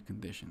economic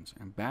conditions,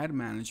 and bad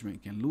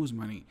management can lose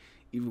money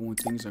even when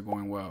things are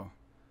going well.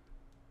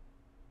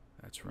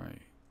 That's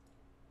right.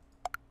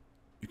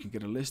 You can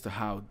get a list of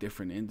how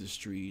different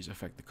industries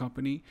affect the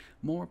company.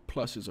 More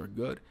pluses are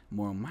good,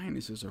 more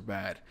minuses are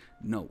bad.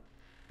 Note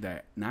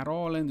that not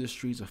all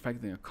industries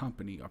affecting a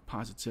company are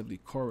positively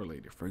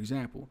correlated. For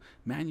example,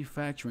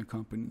 manufacturing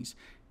companies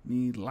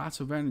need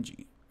lots of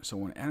energy. So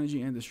when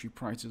energy industry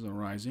prices are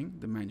rising,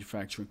 the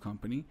manufacturing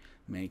company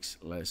makes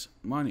less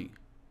money.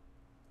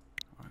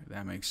 All right,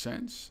 that makes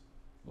sense.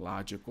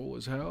 Logical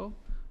as hell.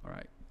 All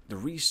right. The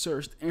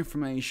researched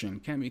information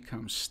can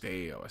become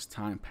stale as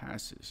time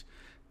passes.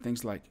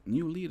 Things like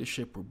new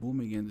leadership or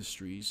booming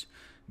industries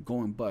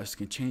going bust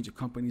can change a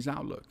company's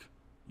outlook.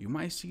 You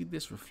might see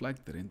this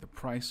reflected in the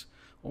price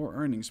or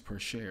earnings per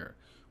share,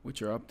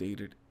 which are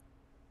updated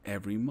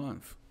every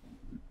month.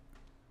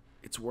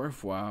 It's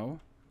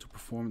worthwhile to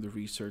perform the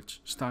research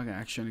stock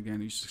action.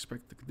 Again, you should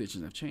expect the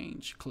conditions have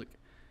changed. Click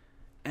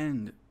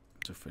end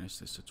to finish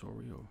this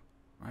tutorial.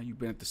 All right, you've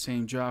been at the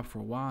same job for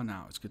a while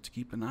now. It's good to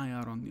keep an eye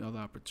out on the other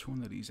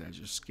opportunities as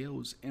your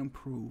skills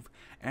improve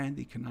and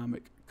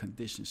economic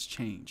conditions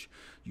change.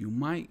 You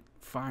might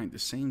find the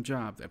same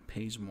job that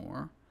pays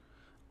more,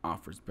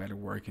 offers better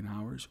working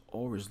hours,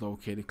 or is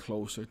located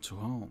closer to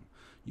home.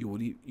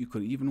 You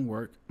could even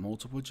work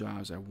multiple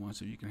jobs at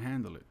once if you can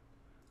handle it.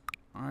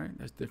 All right,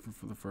 that's different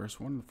from the first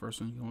one. The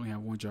first one, you only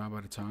have one job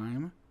at a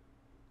time.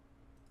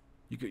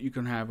 You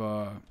can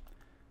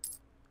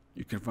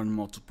run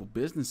multiple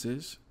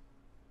businesses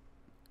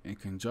in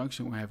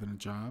conjunction with having a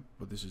job,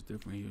 but this is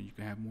different here. You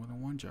can have more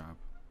than one job.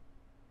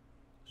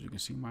 As you can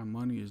see, my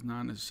money is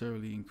not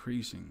necessarily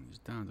increasing. It's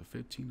down to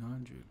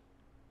 1,500.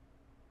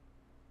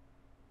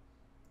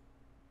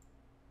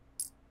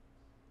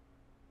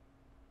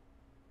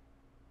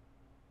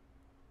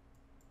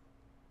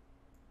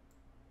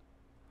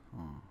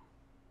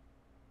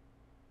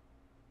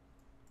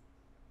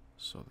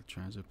 So the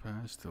transit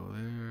pass still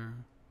there.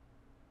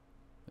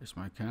 There's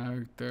my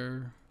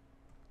character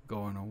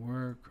going to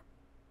work.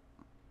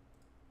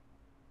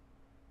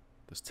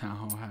 Does town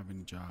hall have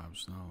any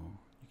jobs? No.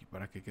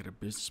 But I could get a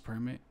business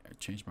permit. I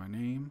change my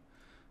name.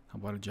 How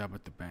about a job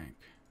at the bank?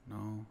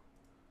 No.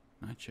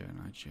 Not yet.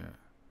 Not yet.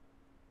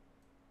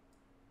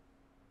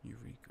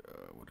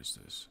 Eureka. What is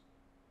this?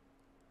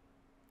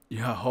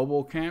 Yeah,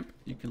 hobo camp.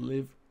 You can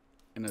live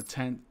in a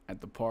tent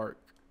at the park.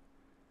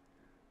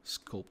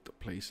 Scope the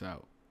place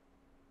out.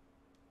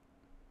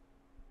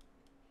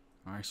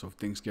 All right, so if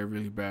things get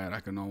really bad,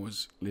 I can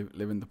always live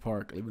in the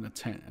park, live in a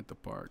tent at the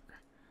park.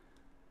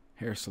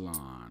 Hair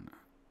salon.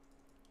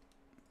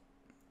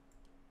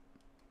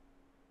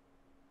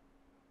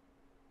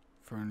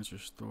 Furniture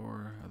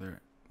store. Are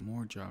there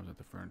more jobs at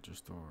the furniture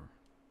store?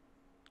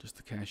 Just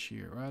the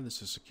cashier. Well, this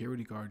is a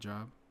security guard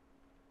job.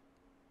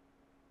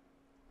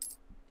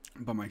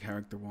 But my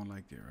character won't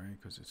like it, right?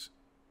 Because it's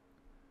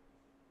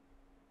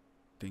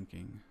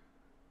thinking.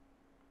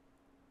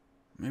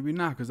 Maybe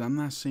not, because I'm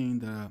not seeing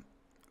the...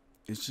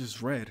 It's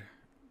just red.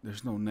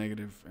 There's no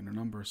negative and a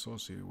number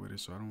associated with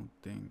it, so I don't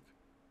think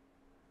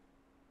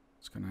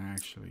it's going to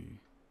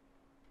actually...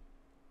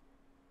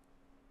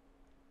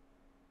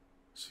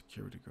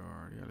 Security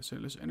guard. Yeah,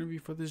 let's interview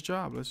for this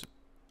job.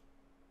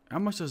 How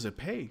much does it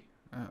pay?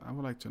 I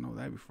would like to know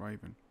that before I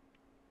even...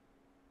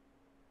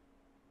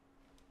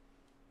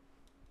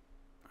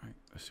 Alright,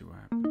 let's see what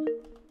happens.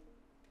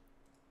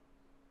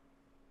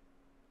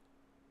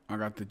 I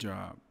got the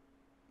job.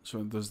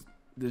 So does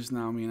this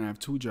now mean I have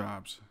 2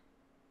 jobs?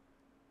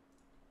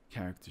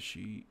 Character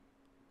sheet.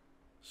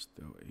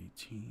 Still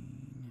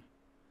 18.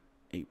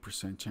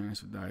 8%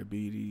 chance of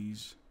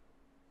diabetes.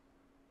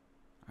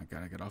 I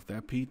gotta get off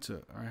that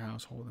pizza. All right,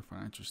 household and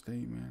financial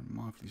statement,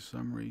 monthly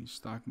summary,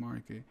 stock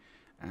market,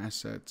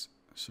 assets,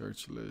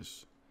 search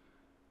list.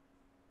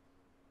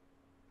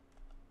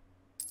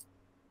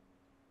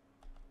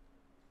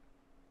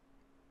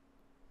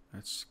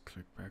 Let's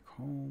click back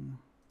home.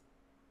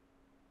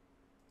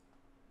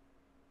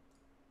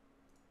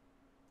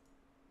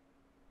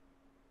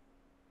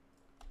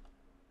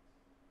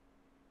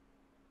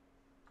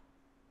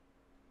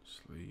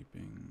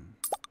 Sleeping.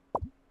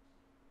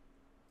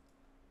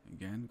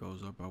 Again,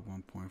 goes up by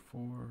 1.4.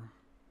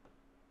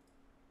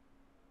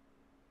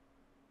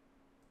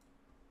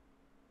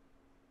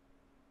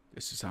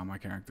 This is how my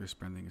character is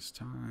spending his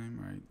time,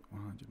 right?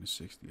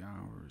 160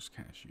 hours,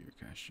 cashier,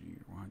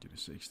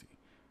 160.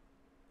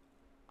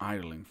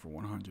 Idling for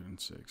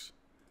 106.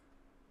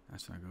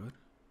 That's not good.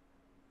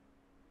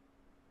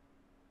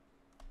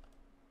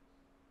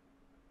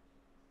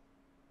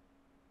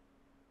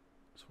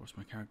 So what's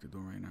my character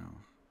doing right now?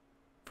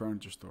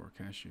 Furniture store,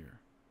 cashier.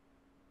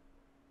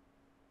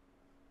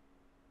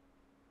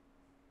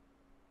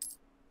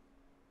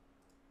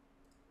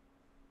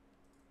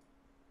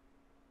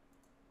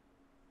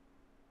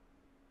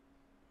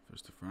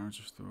 There's the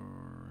furniture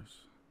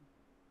stores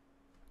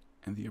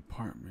and the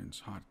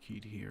apartments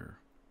hotkeyed here.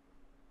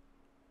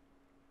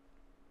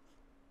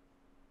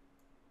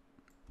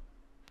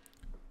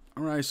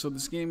 All right, so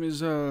this game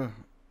is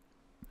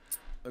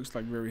looks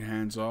like very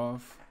hands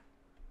off.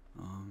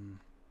 A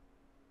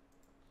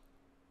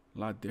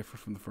lot different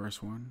from the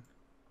first one.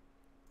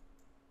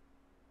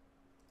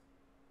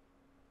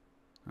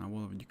 Now,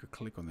 well, you could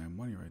click on that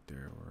money right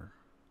there, or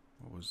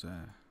what was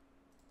that?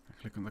 I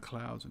click on the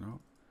clouds, no?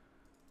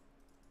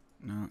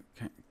 No,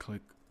 can't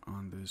click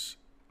on this.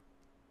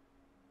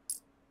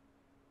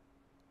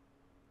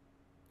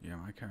 Yeah,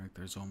 my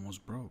character is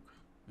almost broke.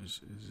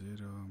 Is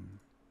it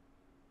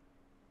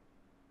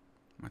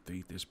I have to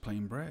eat this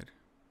plain bread.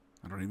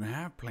 I don't even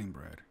have plain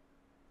bread.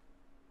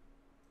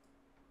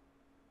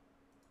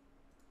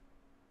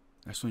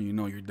 That's when you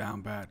know you're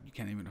down bad. You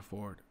can't even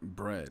afford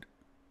bread.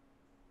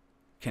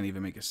 Can't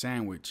even make a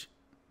sandwich.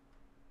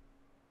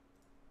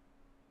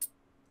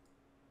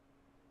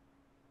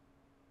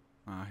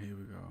 Here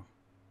we go.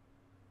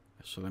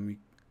 So let me...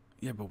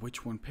 Yeah, but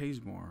which one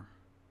pays more?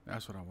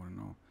 That's what I want to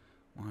know.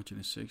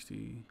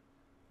 160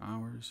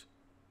 hours.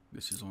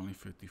 This is only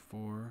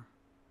 54.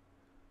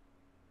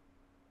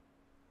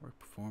 Work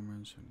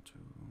performance and 2.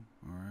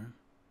 Alright.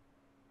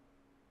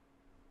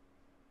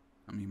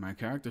 I mean, my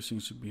character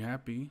seems to be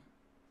happy.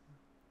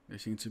 They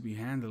seem to be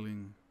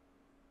handling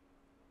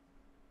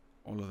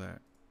all of that.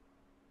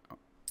 Oh.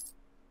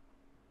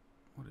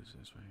 What is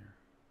this right here?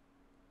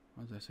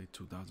 Why does that say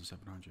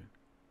 2,700?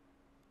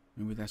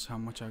 Maybe that's how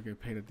much I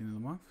get paid at the end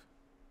of the month?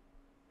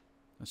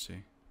 Let's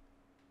see.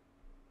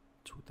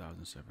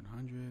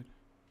 2,700.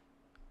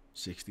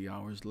 60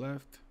 hours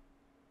left.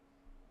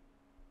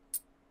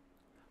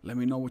 Let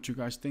me know what you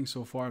guys think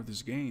so far of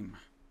this game.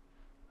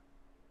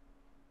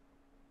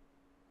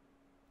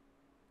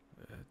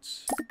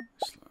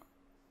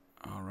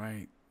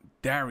 Alright.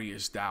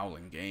 Darius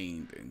Dowling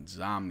gained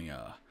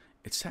insomnia.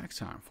 It's tax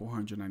time.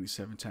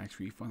 497 tax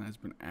refund has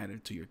been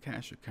added to your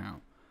cash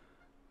account.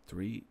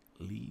 3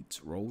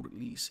 leads. Road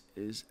lease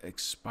is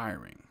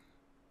expiring.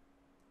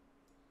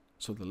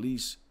 So the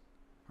lease...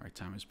 Alright,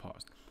 time is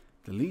paused.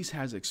 The lease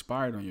has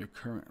expired on your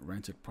current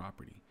rented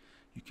property.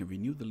 You can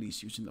renew the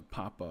lease using the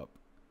pop-up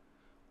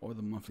or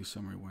the monthly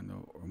summary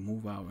window, or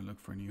move out and look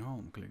for a new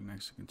home. Click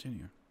next to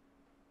continue.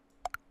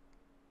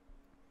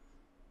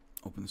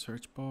 Open the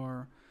search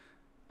bar.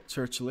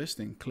 Search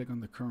listing. Click on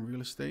the current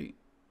real estate.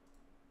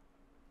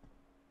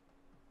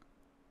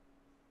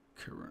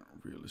 Current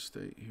real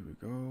estate. Here we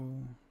go.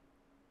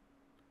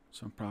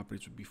 Some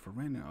properties would be for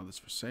rent and others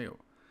for sale.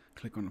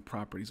 Click on the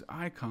property's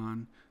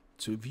icon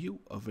to view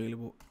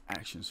available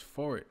actions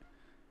for it.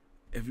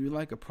 If you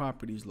like a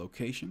property's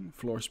location,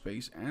 floor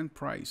space, and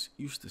price,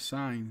 use the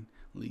sign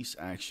lease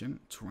action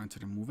to rent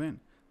it and move in.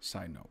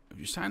 Side note, if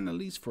you sign the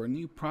lease for a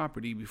new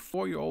property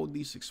before your old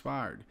lease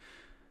expired,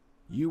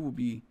 you will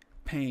be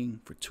paying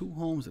for 2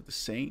 homes at the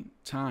same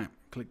time.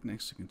 Click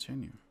next to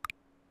continue.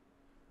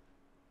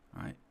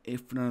 All right.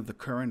 If none of the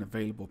current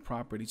available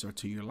properties are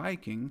to your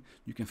liking,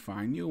 you can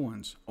find new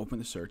ones. Open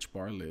the search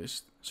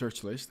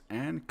list,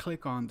 and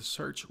click on the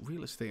search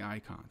real estate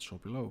icon shown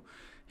below.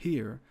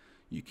 Here,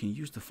 you can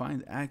use the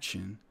find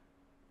action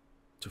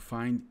to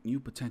find new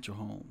potential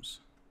homes.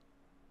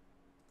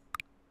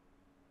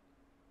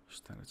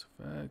 Status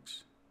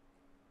effects.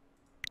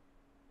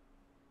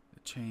 The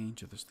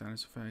change of the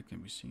status effect can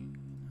be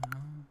seen.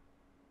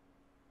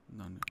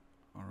 None.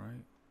 All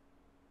right.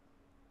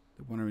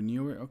 They want to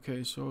renew it.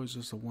 Okay, so it's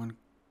just a one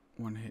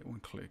hit,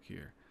 one click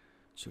here.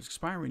 So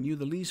expire, renew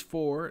the lease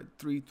for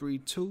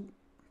 $332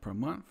 per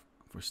month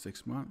for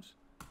 6 months.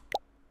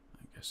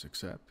 I guess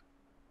accept.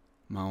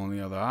 My only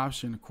other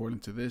option,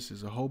 according to this,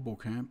 is a hobo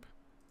camp.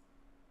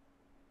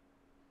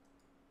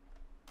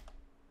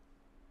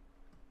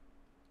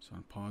 So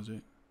I'll pause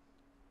it.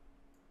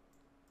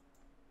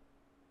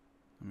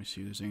 Let me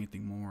see if there's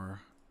anything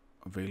more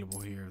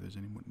available here. If there's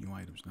any new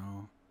items.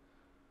 No.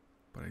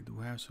 But I do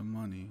have some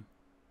money.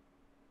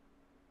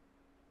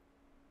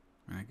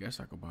 And I guess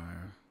I could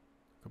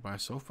buy a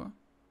sofa.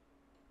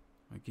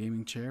 A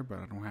gaming chair, but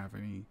I don't have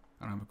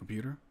a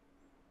computer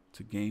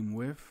to game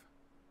with.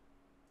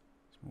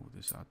 Let's move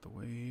this out the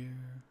way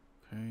here.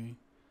 Okay.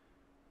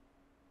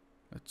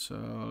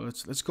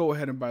 Let's go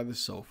ahead and buy this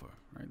sofa.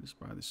 Right? Let's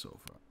buy the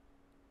sofa.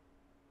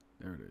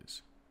 There it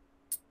is.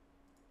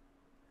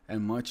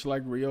 And much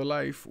like real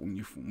life,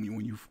 when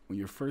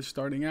you're first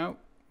starting out,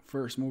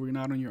 first moving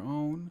out on your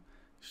own,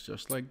 it's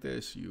just like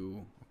this.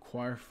 You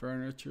acquire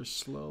furniture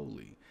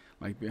slowly.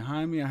 Like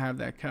behind me, I have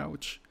that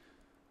couch.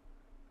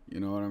 You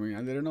know what I mean?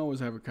 I didn't always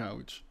have a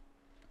couch.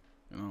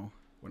 You know,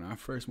 when I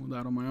first moved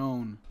out on my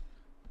own,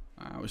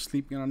 I was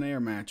sleeping on an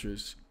air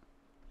mattress.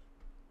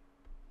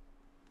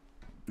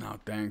 Now,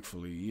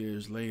 thankfully,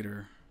 years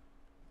later,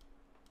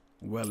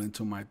 well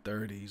into my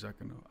 30s,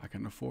 I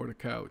can afford a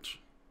couch.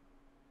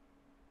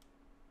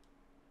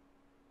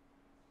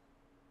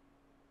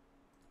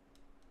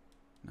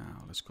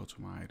 Now let's go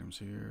to my items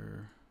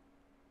here.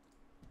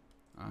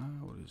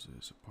 What is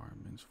this?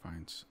 Apartments,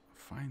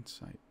 find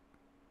site.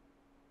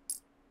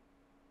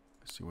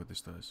 Let's see what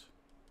this does.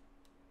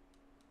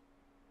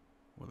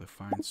 Will it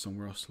find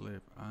somewhere else to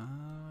live?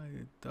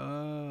 It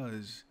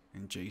does.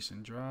 In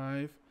Jason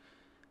Drive,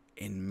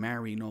 in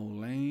Marino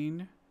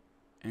Lane,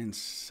 and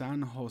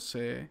San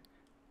Jose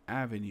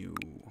Avenue.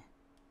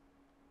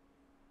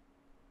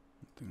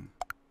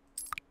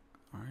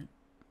 All right.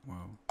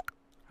 Well,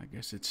 I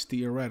guess it's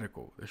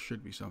theoretical. There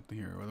should be something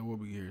here, or there will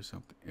be here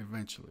something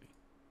eventually.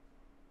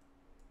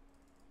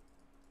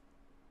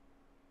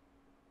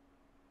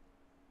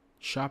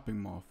 Shopping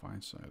mall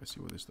find site. Let's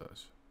see what this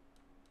does.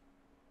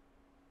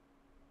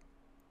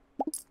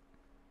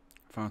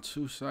 Found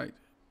 2 sites: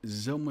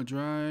 Zilma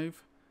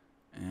Drive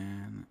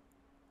and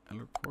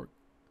Eller Court.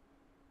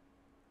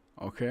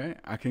 Okay,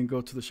 I can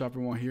go to the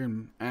shopping mall here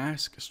and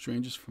ask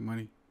strangers for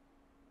money.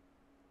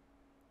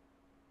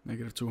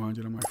 Negative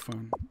 200 on my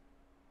phone.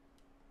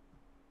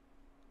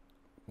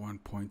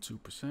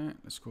 1.2%.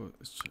 Let's go.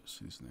 Let's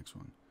see this next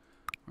one.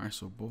 All right,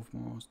 so both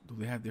malls, do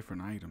they have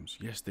different items?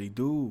 Yes, they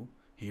do.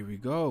 Here we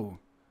go.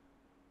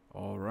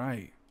 All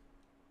right.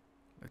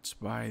 Let's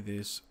buy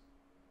this.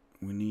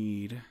 We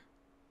need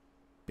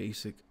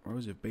basic, or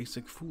is it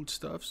basic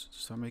foodstuffs?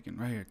 Start making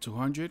right here.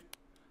 200.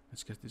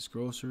 Let's get these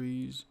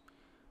groceries.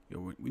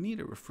 Yo, we need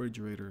a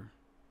refrigerator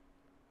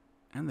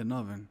and an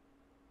oven.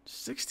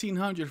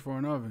 1,600 for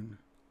an oven.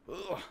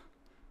 Ugh.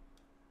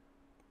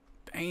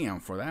 Damn,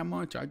 for that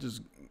much, I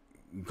just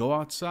go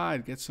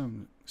outside, get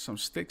some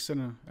sticks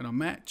and a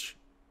match.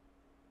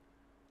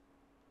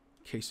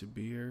 Case of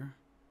beer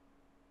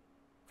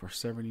for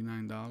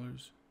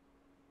 $79.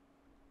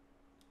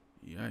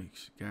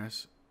 Yikes.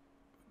 Gas,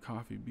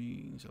 coffee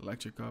beans,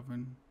 electric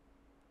oven.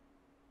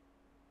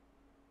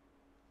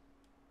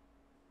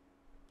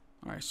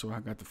 Alright, so I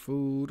got the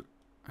food.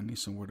 I need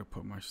somewhere to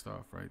put my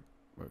stuff, right?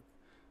 But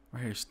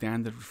right here,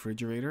 standard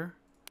refrigerator.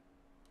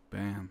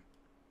 Bam.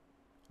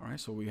 Alright,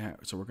 so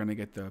we're gonna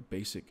get the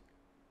basic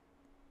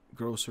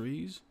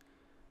groceries,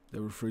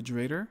 the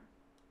refrigerator,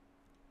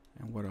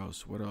 and what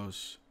else? What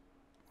else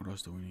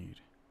do we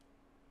need?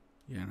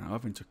 Yeah, an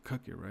oven to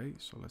cook it, right?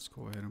 So let's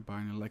go ahead and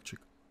buy an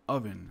electric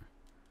oven.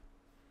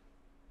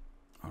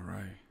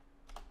 Alright.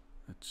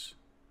 Let's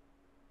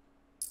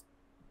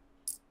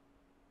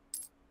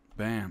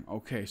bam.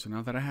 Okay, so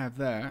now that I have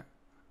that,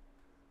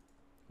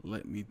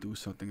 let me do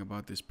something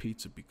about this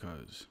pizza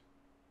because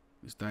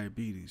it's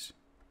diabetes.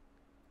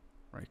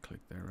 Right click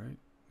there, right?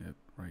 Yep,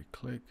 right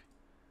click.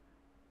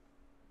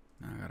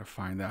 Now I gotta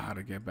find out how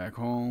to get back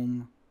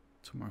home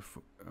to my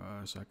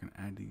so I can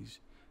add these.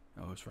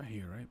 Oh, it's right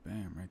here, right?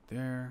 Bam, right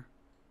there.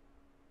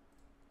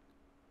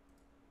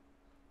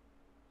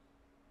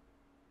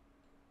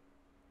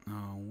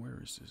 Oh, where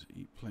is this?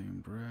 Eat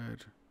plain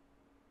bread.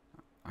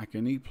 I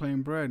can eat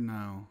plain bread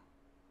now.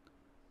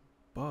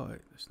 But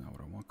that's not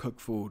what I want. Cook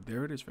food.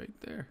 There it is right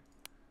there.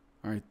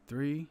 Alright,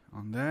 3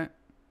 on that.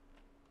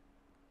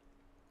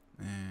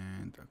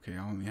 And okay,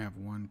 I only have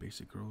 1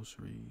 basic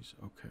groceries.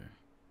 Okay.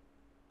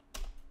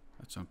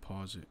 Let's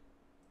unpause it.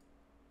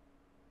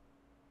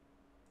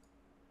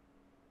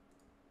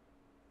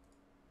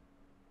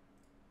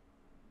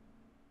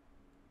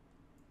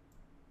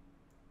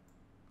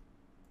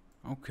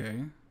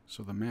 Okay,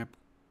 so the map,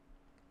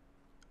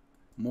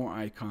 more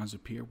icons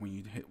appear when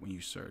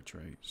you search,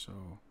 right?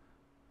 So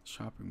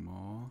shopping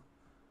mall.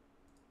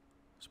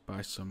 Let's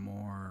buy some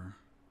more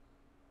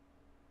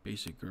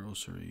basic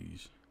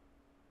groceries.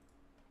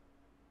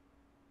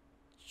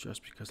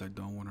 Just because I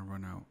don't want to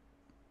run out.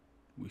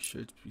 We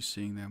should be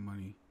seeing that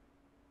money.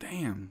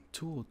 Damn,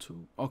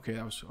 202. Okay,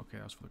 that was for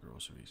the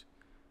groceries.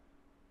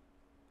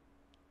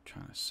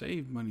 Trying to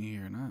save money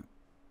here, not.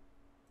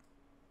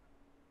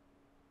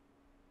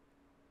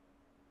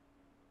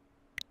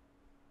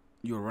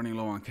 You're running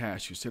low on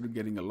cash. Consider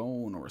getting a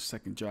loan or a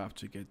second job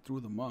to get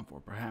through the month, or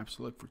perhaps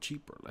look for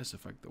cheaper, less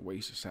effective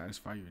ways to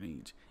satisfy your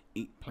needs.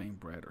 Eat plain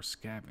bread or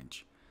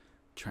scavenge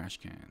trash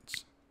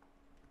cans.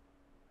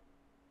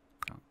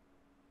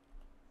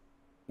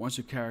 Once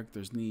your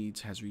character's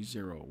needs has reached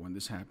zero, when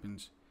this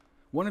happens,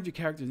 one of your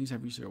character's needs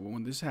have reached zero.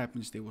 When this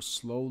happens, they will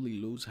slowly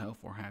lose health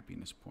or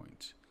happiness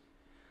points.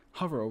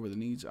 Hover over the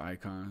needs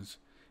icons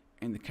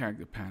in the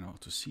character panel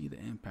to see the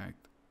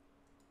impact.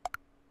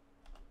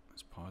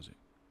 Let's pause it.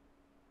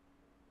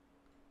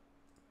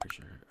 Pretty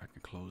sure I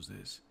can close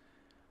this.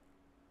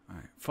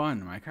 Alright,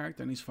 fun. My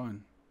character needs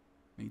fun.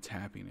 Needs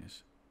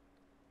happiness.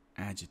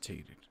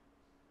 Agitated.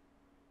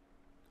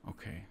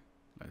 Okay,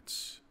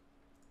 let's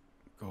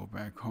go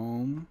back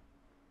home.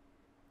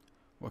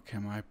 What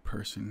can my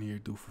person here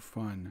do for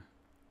fun?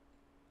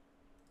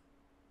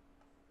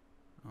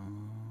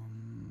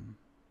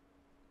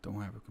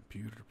 Don't have a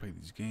computer to play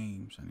these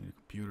games. I need a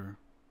computer.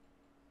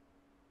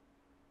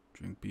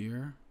 Drink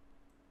beer.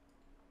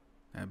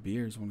 That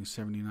beer is only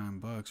 79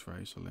 bucks,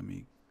 right? So let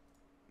me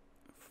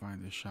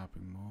find the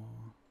shopping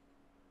mall.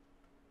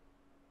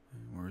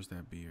 And where's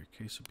that beer?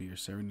 Case of beer,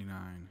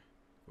 79.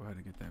 Go ahead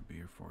and get that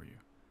beer for you.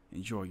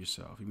 Enjoy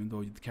yourself, even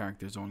though the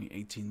character is only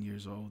 18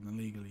 years old and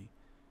legally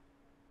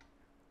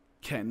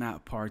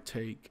cannot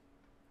partake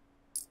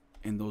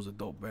in those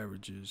adult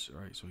beverages.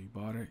 All right, so he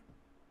bought it.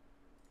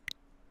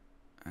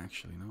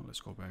 Actually, no,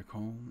 let's go back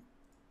home,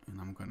 and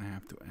I'm gonna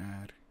have to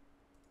add.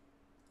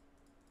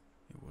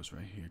 It was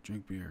right here.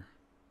 Drink beer.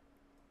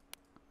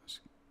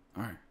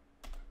 All right,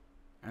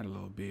 add a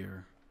little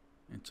beer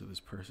into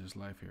this person's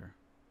life here.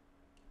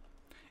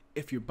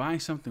 If you're buying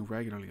something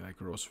regularly, like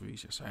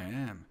groceries, yes, I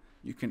am.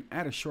 You can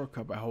add a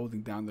shortcut by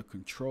holding down the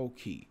control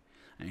key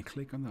and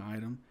click on the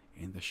item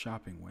in the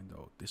shopping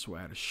window. This will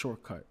add a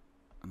shortcut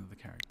under the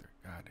character.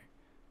 Got it.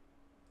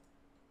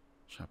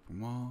 Shopping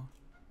mall.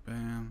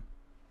 Bam.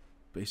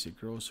 Basic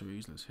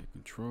groceries. Let's hit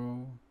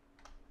control.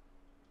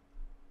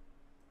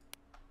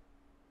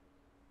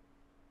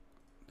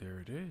 There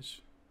it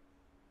is.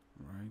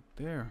 Right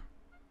there.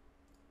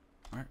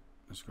 Alright,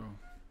 let's go.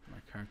 My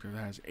character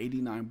has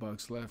 89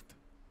 bucks left.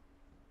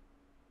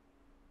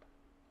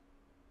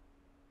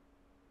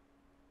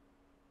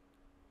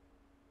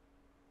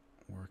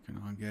 Working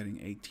on getting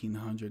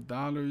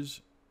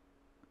 $1,800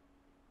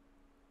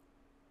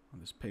 on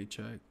this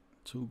paycheck.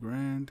 $2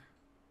 grand.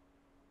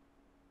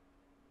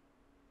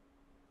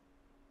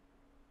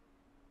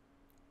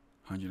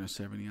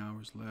 $170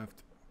 hours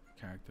left.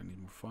 Character needs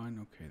more fun.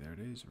 Okay, there it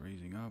is.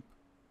 Raising up.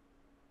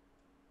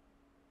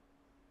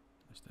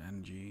 That's the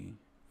energy,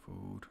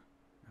 food,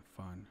 and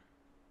fun.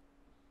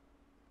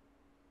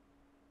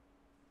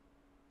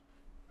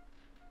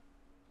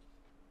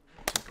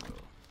 Take a little.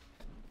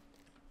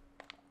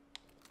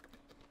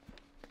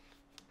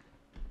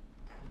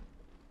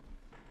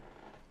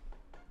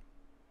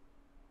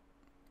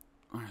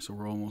 Alright, so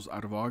we're almost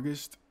out of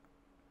August.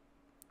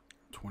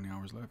 20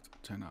 hours left.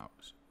 10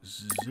 hours.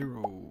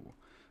 0.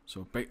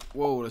 So,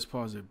 whoa, let's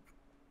pause it.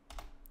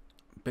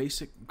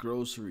 Basic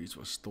groceries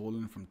was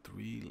stolen from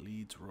 3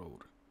 Leeds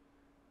Road.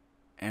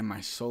 And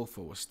my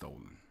sofa was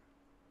stolen.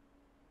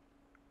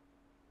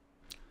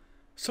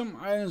 Some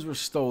items were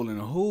stolen.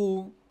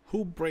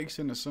 Who breaks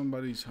into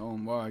somebody's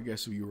home? Well, I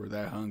guess if you were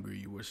that hungry,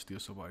 you would steal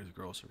somebody's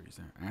groceries.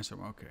 Answer,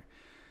 okay.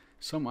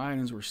 Some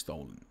items were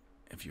stolen.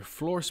 If the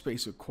floor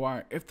space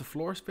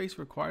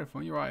required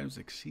for your items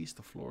exceeds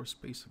the floor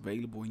space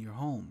available in your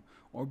home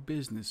or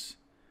businesses,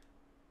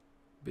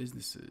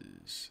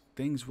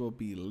 things will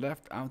be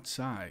left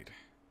outside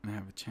and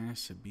have a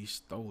chance to be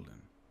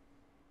stolen.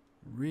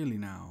 Really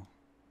now?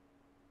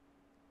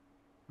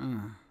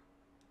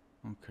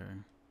 Okay.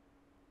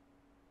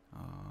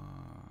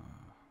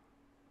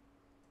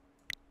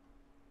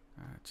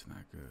 That's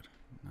not good.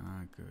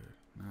 Not good.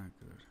 Not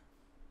good.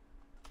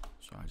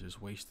 So I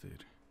just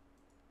wasted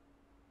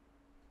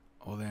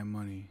all that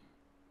money.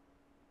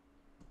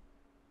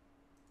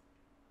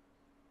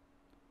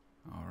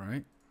 All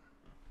right.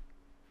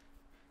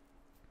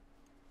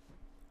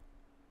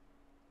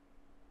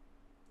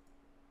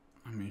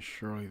 I mean,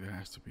 surely there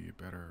has to be a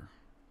better,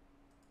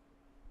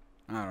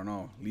 I don't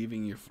know,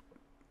 leaving your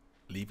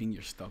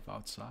stuff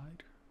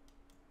outside.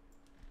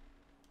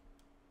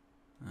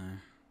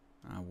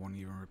 I won't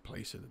even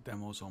replace it. The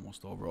demo's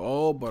almost over.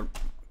 Oh, but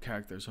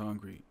character's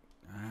hungry.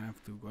 I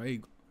have to go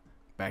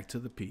back to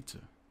the pizza.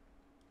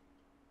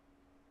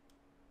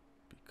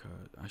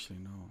 Because, actually,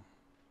 no.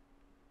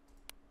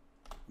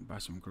 Buy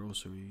some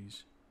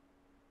groceries.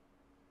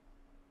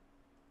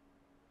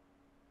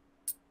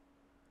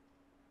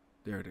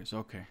 There it is.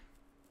 Okay.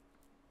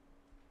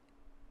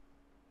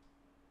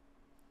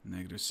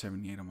 Negative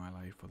 78 on my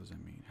life. What does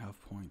that mean? Health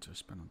points are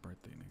spent on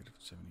birthday. Negative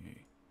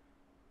 78.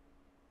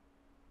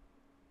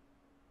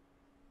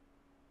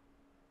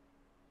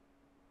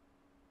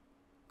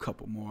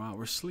 Couple more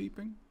hours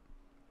sleeping.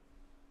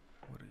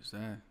 What is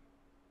that?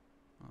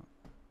 Oh.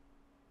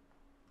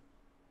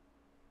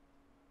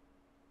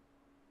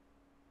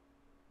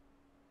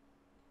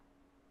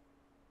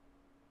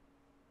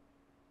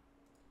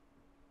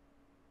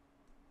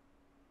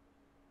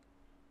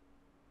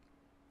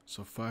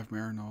 So 5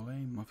 Marinol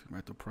Lane, monthly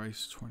rental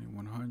price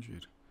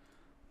 $2,100.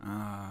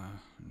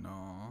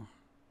 No.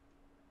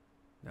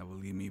 That will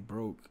leave me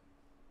broke.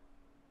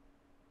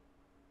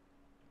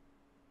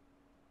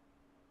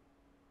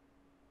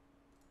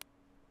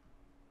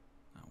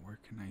 Now where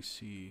can I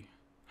see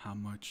how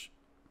much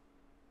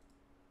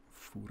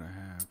food I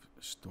have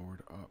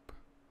stored up?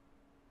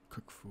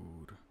 Cook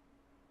food.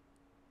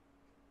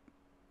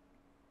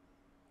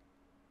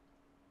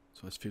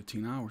 So it's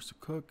 15 hours to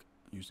cook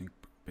using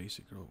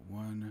basic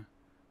one.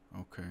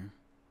 Okay.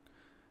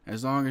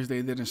 As long as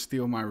they didn't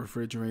steal my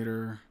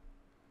refrigerator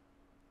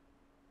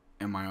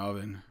and my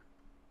oven,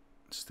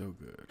 it's still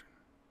good.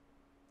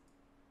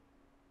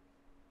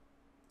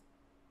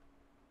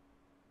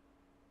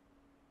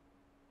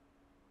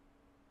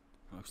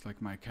 Looks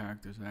like my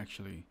characters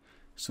actually,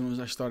 as soon as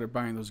I started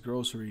buying those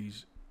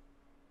groceries,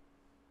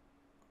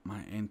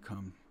 my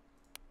income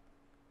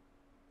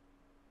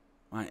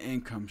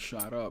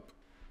shot up.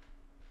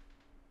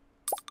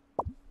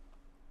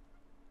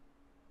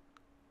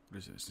 What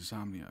is this?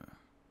 Insomnia.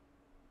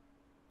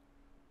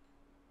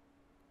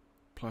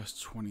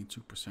 Plus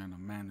 22%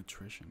 on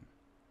malnutrition.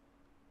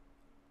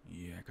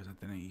 Yeah, because I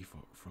didn't eat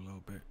for a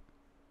little bit.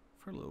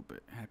 For a little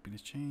bit.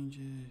 Happiness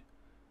changes.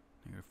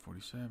 Negative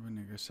 47.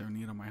 Negative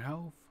 78 on my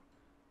health.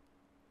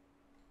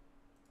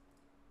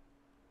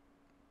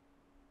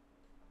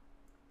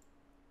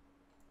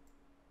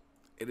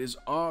 It is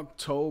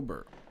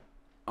October.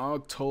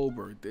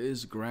 October.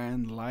 This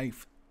Grand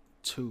Life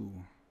 2.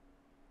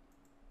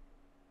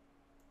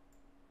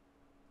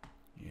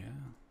 Yeah.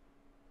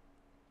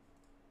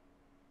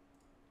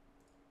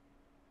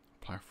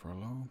 Apply for a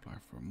loan, apply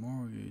for a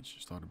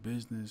mortgage, start a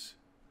business.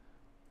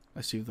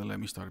 Let's see if they'll let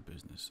me start a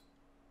business.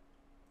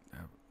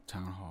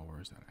 Town hall, where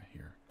is that at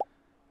here?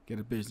 Get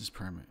a business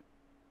permit.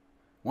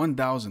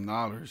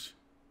 $1,000.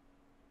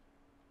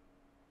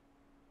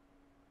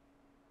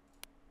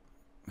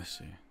 Let's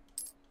see.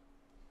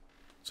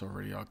 It's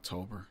already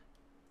October.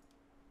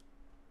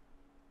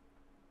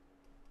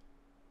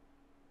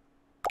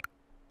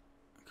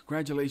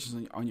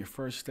 Congratulations on your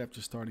first step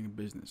to starting a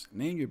business.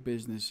 Name your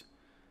business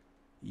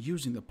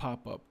using the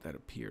pop-up that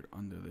appeared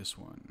under this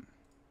one.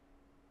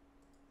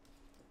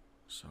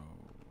 So,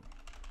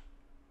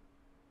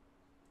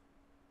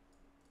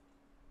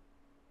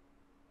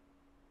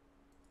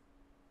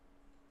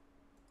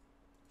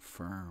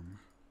 firm.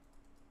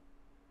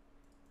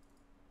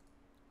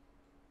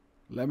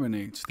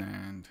 Lemonade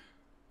stand.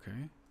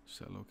 Okay,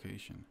 set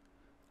location.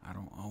 I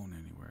don't own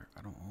anywhere.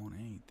 I don't own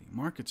anything.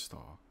 Market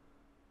stall.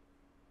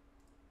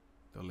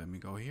 They'll let me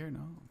go here?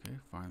 No? Okay,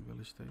 find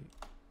real estate.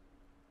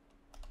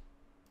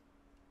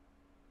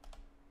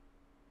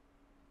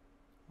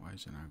 Why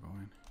is it not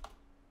going?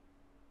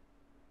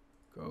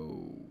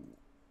 Go.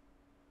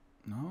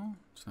 No,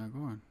 it's not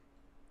going.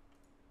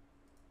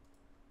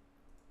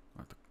 I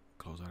have to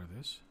close out of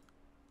this.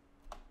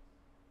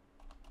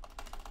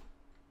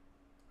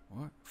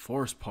 What?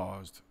 Force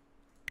paused.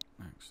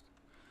 Next.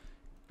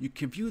 You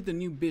can view the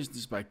new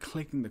business by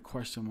clicking the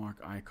question mark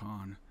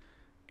icon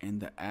in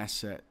the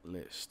asset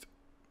list.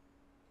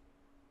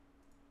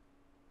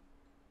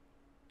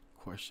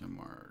 Question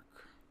mark.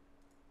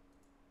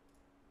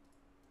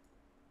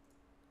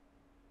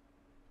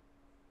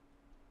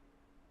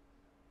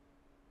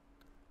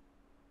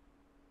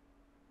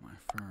 My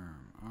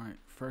firm. Alright,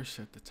 first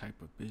set the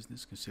type of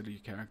business. Consider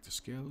your character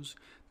skills,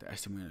 the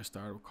estimated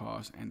startup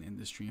cost, and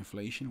industry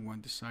inflation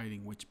when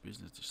deciding which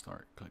business to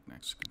start. Click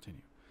next to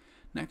continue.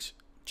 Next,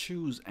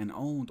 choose an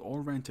owned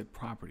or rented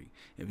property.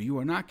 If you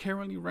are not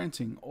currently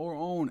renting or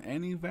own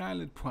any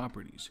valid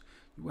properties,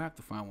 you will have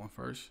to find one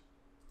first.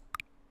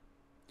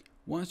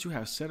 Once you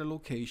have set a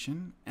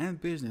location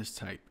and business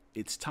type,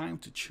 it's time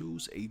to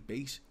choose a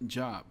base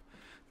job.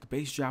 The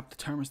base job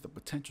determines the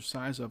potential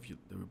size of your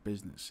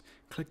business.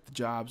 Click the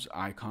jobs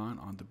icon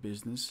on the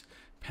business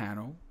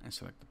panel and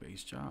select the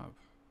base job.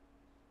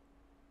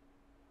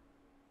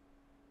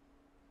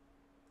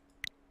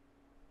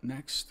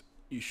 Next,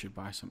 you should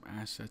buy some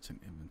assets and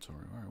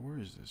inventory. All right, where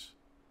is this?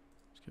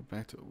 Let's get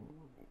back to,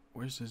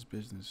 where's this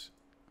business?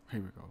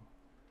 Here we go.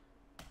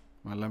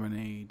 My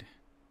lemonade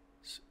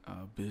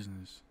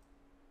business.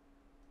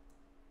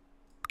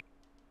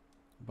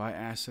 Buy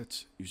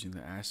assets using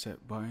the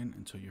asset button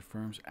until your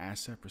firm's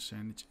asset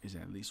percentage is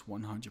at least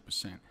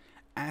 100%.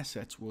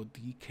 Assets will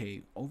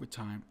decay over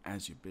time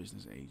as your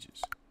business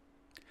ages.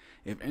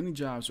 If any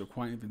jobs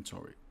require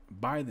inventory,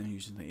 buy them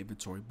using the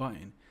inventory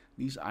button.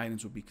 These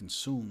items will be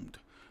consumed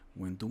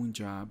when doing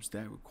jobs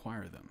that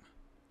require them.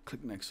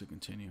 Click next to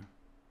continue.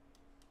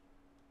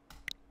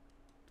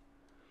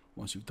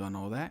 Once you've done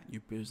all that,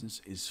 your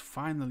business is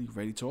finally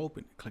ready to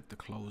open. Click the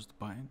closed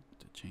button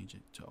to change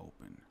it to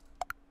open.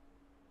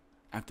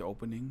 After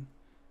opening,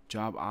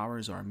 job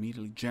hours are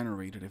immediately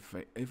generated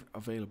if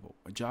available.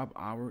 A job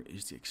hour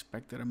is the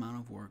expected amount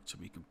of work to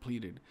be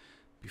completed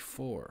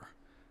before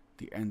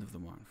the end of the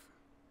month.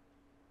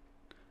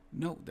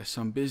 Note that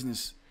some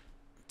business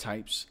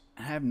types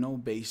have no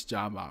base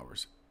job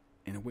hours,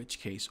 in which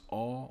case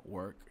all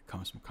work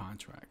comes from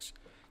contracts.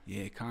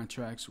 Yeah,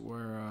 contracts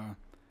were,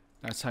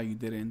 that's how you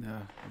did it in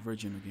the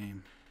original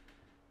game.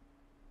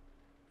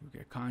 You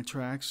get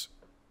contracts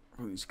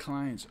from these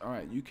clients. All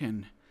right, you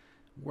can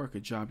work a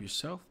job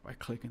yourself by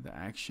clicking the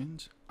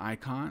actions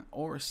icon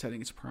or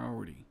setting its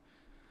priority.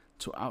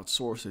 To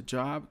outsource a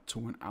job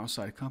to an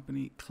outside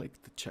company,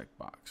 click the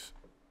checkbox.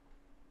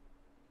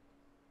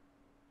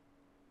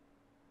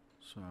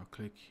 So I'll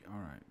click, all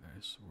right,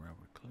 that's where I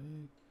would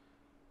click.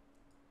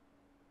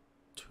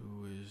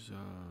 2 is, to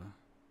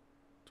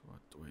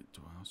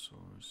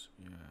outsource.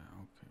 Yeah,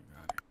 okay,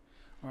 got it.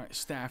 All right,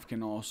 staff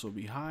can also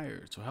be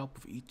hired to help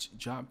with each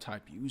job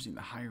type using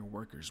the Hire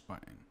Workers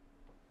button.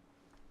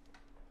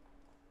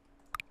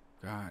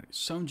 Got it.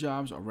 Some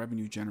jobs are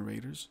revenue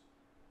generators,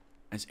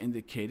 as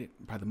indicated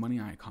by the money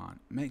icon.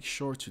 Make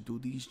sure to do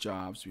these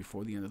jobs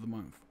before the end of the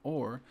month,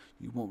 or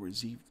you won't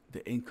receive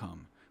the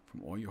income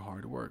from all your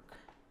hard work.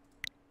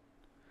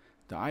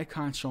 The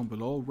icon shown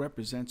below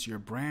represents your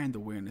brand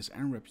awareness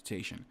and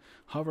reputation.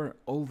 Hover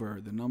over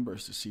the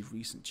numbers to see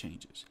recent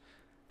changes.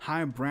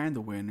 High brand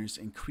awareness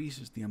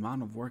increases the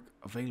amount of work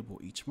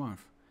available each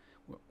month,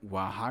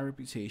 while high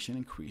reputation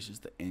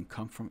increases the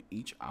income from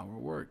each hour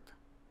worked.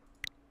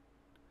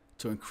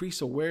 To increase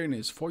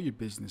awareness for your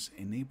business,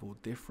 enable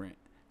different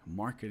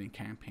marketing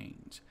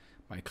campaigns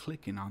by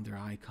clicking on their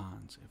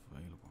icons if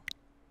available.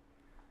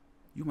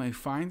 You may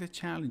find it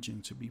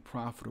challenging to be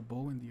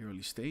profitable in the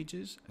early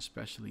stages,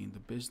 especially in the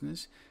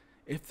business,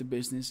 if the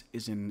business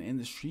is in an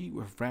industry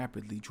with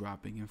rapidly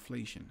dropping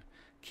inflation.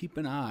 Keep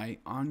an eye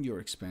on your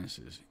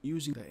expenses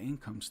using the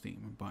income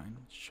statement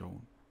button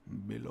shown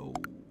below.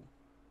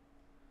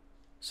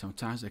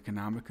 Sometimes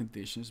economic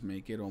conditions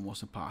make it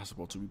almost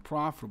impossible to be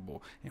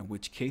profitable, in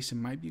which case it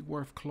might be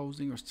worth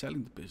closing or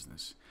selling the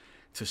business.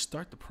 To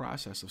start the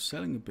process of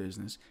selling a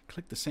business,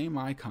 click the same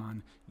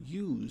icon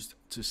used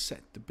to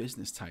set the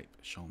business type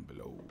shown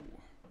below.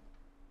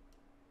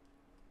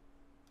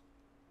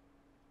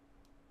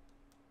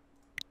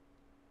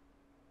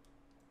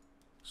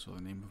 So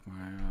the name of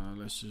my,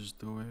 let's just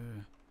do it.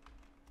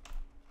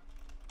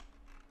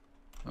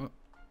 Oh.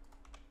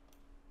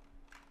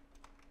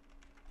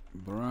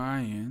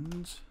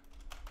 Brian's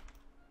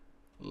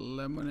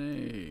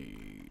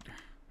Lemonade.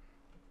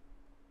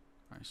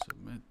 I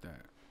submit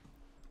that.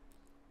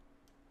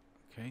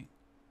 Okay.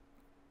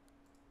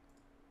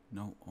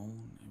 No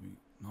own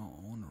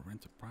or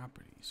rented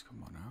properties.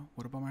 Come on now.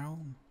 What about my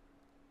home?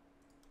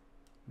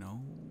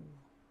 No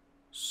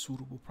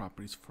suitable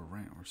properties for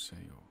rent or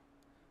sale.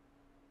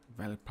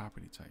 Valid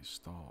property type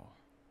stall.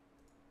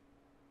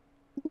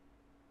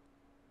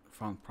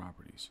 Found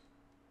properties.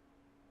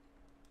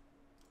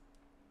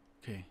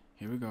 Okay,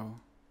 here we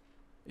go.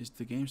 Is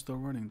the game still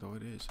running though?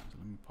 It is. So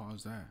let me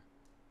pause that.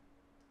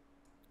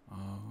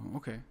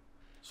 Okay.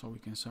 So we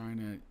can sign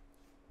it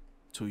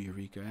to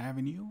Eureka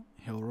Avenue,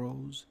 Hill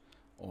Rose,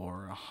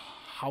 or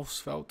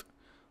Hausfeld,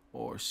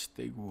 or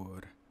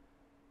Stigwood.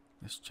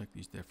 Let's check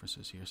these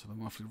differences here. So the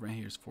monthly rent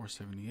here is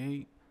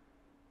 $478,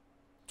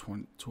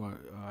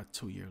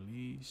 2-year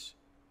lease,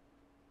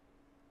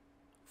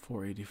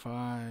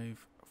 $485,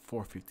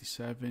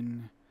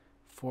 $457,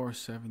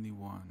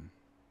 $471.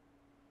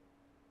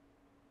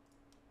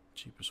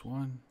 Cheapest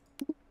one.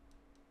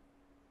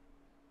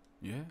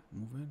 Yeah,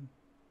 move in.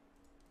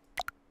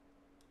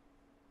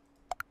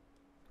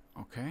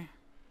 Okay.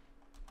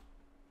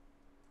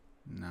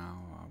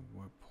 Now, at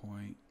what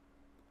point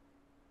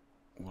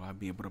will I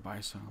be able to buy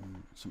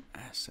some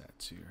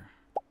assets here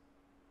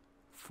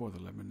for the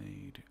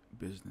lemonade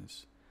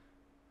business?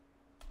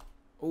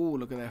 Oh,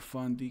 look at that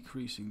fund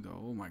decreasing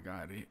though. Oh my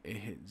God, it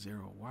hit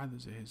 0. Why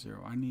does it hit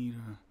 0? I need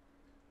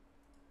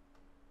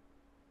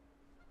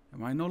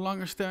am I no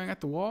longer staring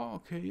at the wall?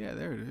 Okay, yeah,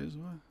 there it is.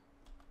 What?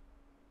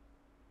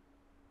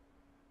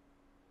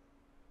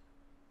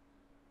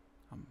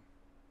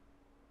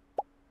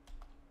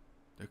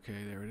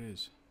 Okay, there it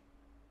is.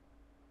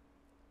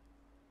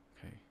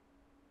 Okay.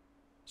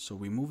 So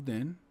we moved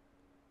in.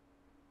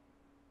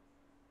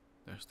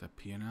 There's the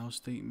P&L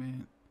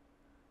statement.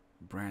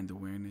 Brand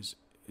awareness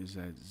is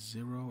at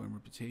 0 and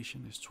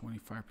reputation is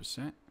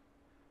 25%.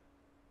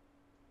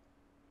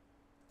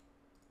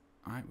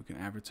 Alright, we can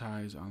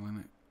advertise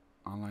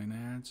online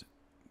ads,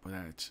 but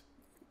that's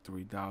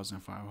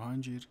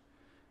 3,500.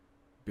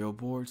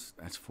 Billboards,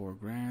 that's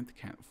 $4,000.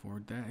 Can't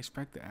afford that.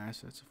 Expected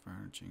assets and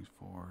furnishings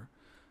for.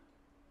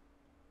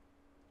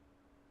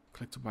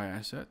 Click to buy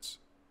assets.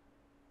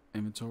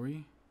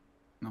 Inventory.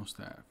 No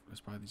staff. Let's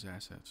buy these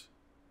assets.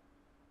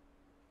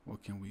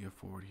 What can we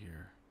afford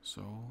here?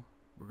 So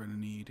we're gonna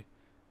need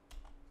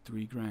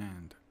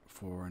 $3,000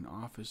 for an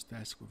office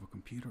desk with a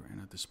computer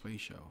and a display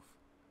shelf.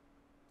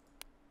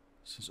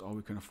 Since all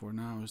we can afford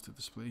now is the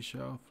display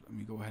shelf, let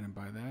me go ahead and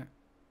buy that.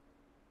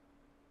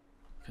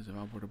 Because if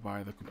I were to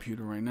buy the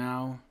computer right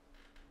now,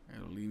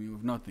 it'll leave me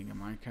with nothing in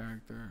my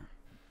character.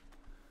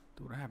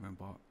 Dude, I haven't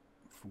bought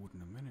food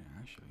in a minute,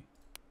 actually.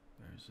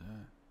 There's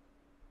that.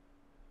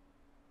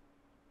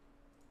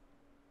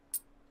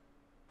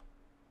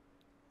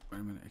 Wait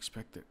a minute,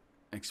 expected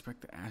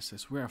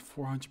assets. We're at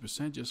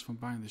 400% just from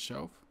buying the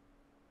shelf.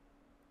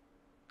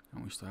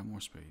 And we still have more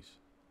space.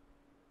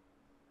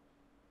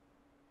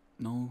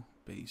 No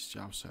base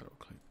job settle.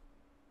 Click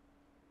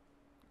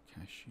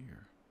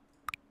cashier.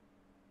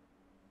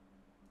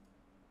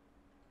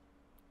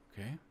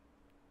 Okay.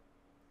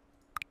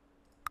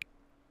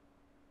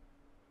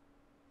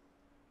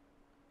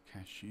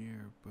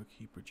 Cashier,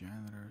 bookkeeper,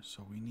 janitor.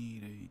 So we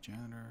need a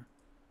janitor.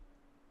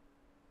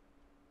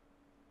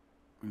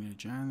 We need a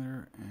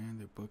janitor and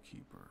a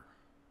bookkeeper.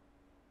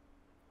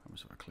 How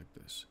much if I click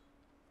this?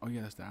 Oh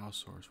yeah, that's the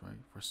outsource,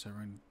 right? For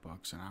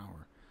 $7 an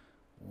hour.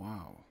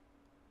 Wow.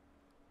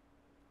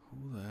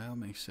 Who the hell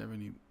makes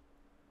 $70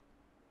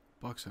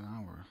 an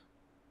hour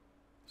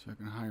so I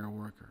can hire a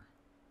worker?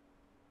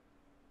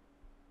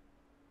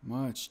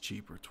 Much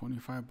cheaper.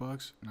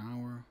 $25 an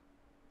hour.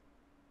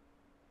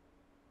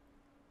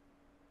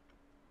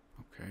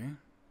 Okay.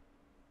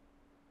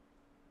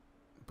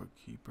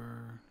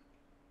 Bookkeeper.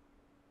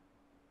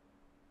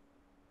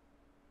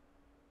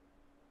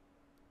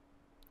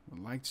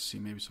 Would like to see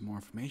maybe some more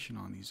information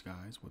on these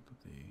guys. What do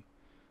they?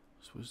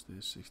 So what's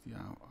this? 60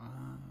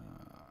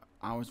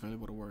 hours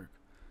available to work.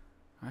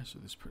 Alright, so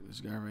this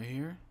guy right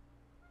here,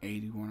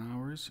 81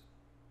 hours.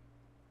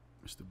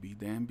 Mr. B.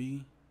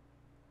 Danby.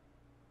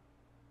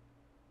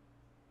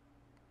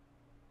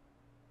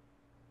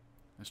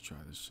 Let's try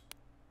this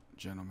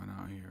gentleman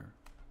out here.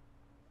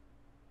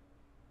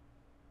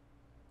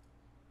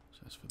 So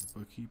that's for the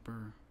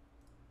bookkeeper.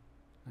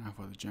 Now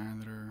for the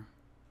janitor.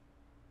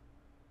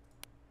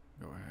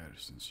 Go ahead,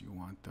 since you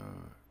want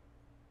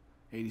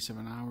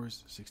 87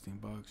 hours,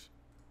 $16.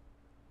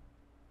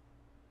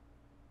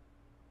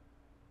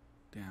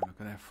 Damn, look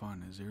at that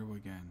fun. It's 0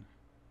 again.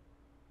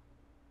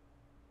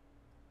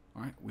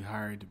 Alright, we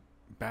hired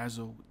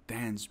Basil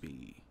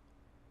Dansby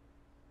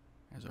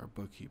as our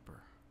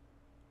bookkeeper.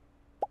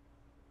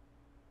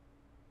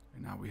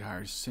 And now we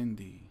hired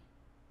Cindy.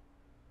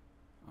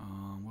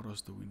 What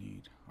else do we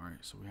need?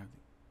 Alright, so we have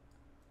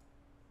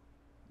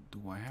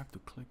do I have to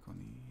click on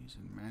these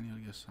and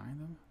manually assign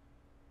them?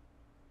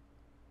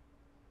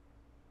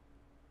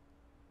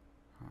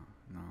 Huh,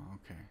 no,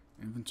 okay.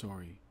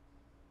 Inventory.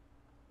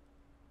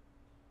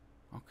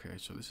 Okay,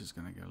 so this is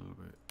gonna get a little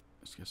bit.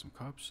 Let's get some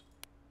cups.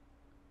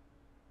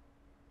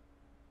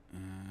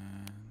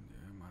 And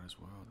yeah, might as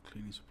well. The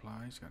cleaning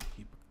supplies, gotta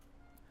keep a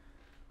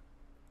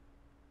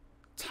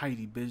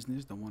tidy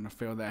business. Don't want to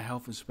fail that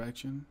health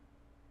inspection.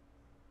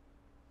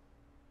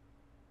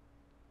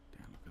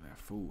 Damn, look at that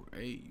food.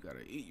 Hey, you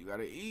gotta eat, you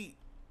gotta eat.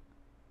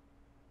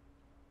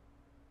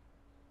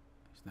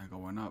 It's not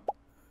going up.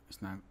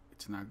 It's not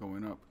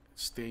going up.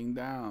 It's staying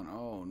down.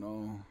 Oh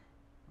no.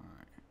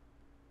 Alright.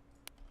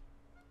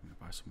 I'm gonna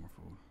buy some more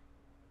food.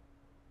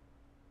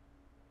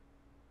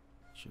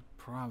 Should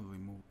probably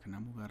move. Can I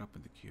move that up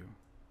in the queue?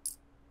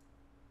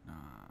 Nah.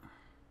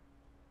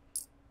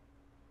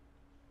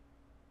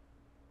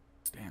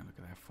 Damn, look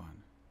at that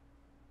fun.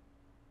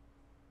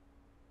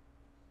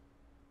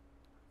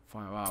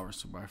 5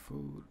 hours to buy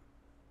food.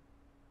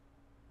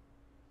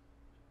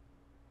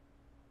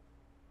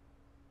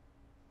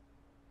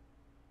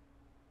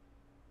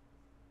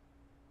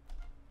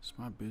 Is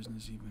my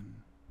business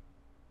even?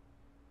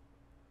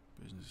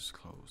 Business is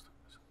closed.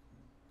 It's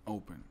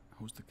open.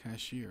 Who's the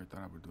cashier? I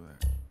thought I would do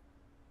that.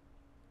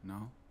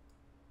 No?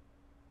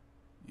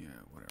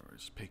 Yeah, whatever.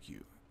 Just pick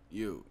you.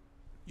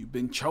 You've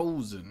been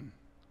chosen.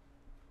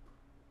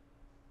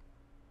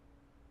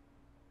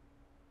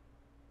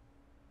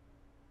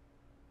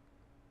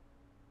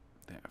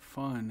 That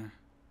fun.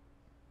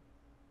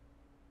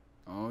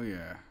 Oh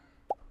yeah.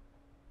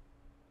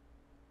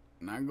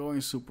 Not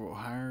going super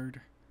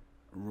hard.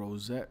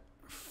 Rosette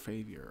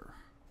Favier.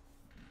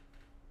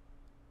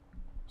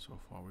 So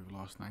far we've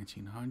lost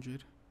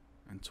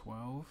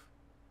 1,912.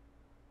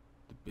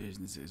 The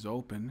business is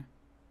open.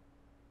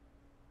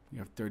 We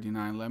have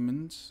 39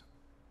 lemons.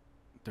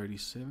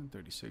 37,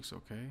 36,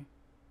 okay.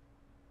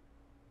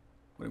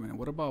 Wait a minute,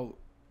 what about,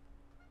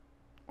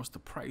 what's the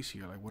price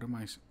here? Like, what am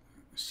I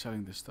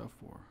selling this stuff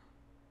for?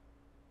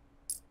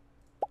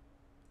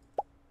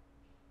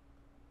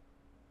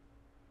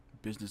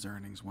 Business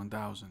earnings,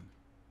 1,000.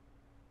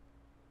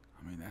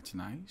 I mean, that's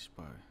nice,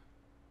 but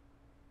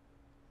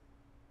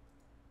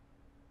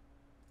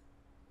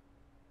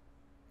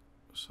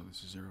so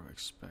this is 0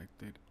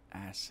 expected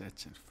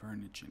assets and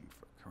furnishing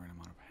for current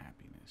amount of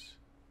happiness.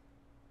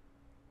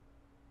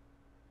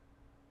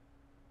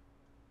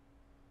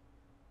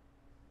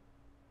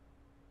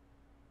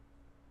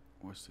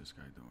 What's this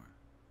guy doing?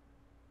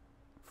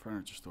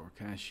 Furniture store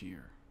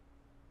cashier.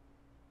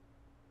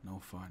 No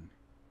fun.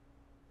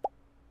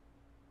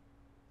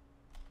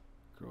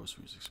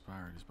 Groceries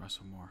expired. Let's buy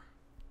some more.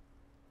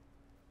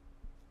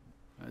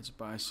 Let's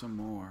buy some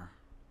more.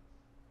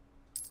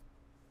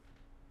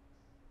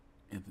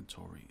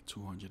 Inventory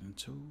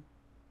 202.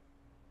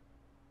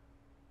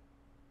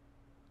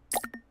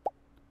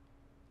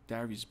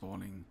 Darius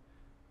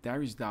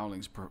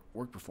Dowling's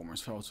work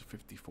performance fell to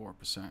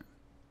 54%.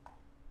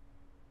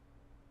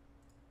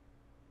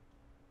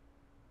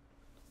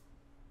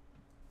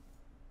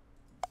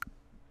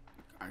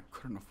 I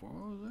couldn't afford.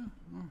 What was that?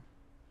 Oh.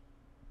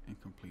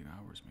 Incomplete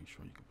hours. Make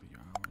sure you complete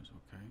your hours.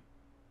 Okay.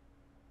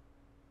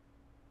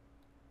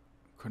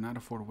 Could not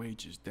afford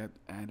wages. That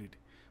added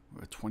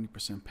a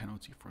 20%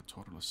 penalty for a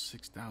total of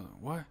 $6,000.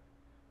 What?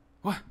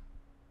 What?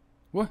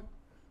 What?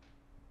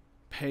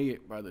 Pay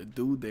it by the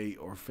due date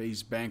or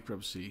face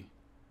bankruptcy.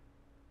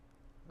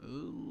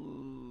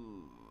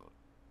 Ooh.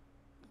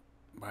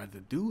 By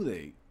the due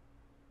date.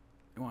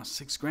 They want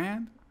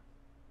 $6,000?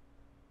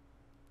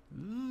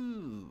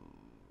 Ooh.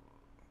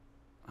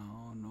 I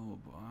don't know,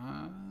 but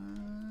I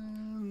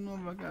don't know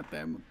if I got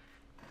that.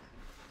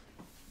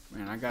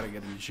 Man, I gotta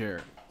get a new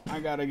chair. I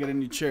gotta get a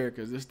new chair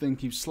because this thing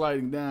keeps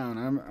sliding down.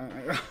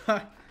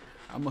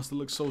 I must have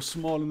looked so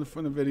small in the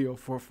front of the video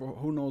for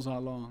who knows how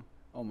long.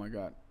 Oh my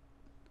god.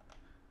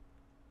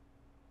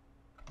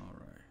 All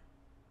right.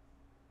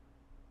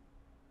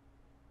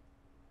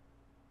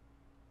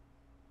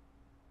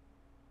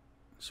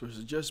 So is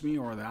it just me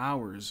or the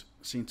hours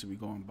seem to be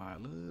going by a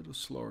little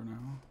slower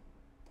now?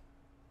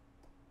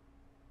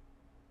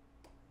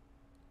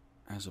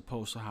 As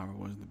opposed to how it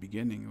was in the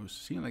beginning. It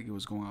seemed like it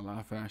was going a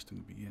lot faster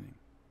in the beginning.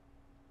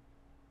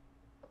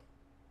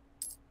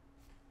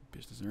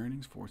 Business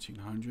earnings,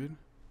 1,400.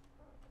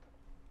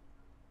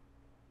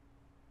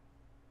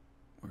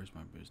 Where's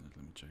my business?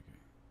 Let me check it.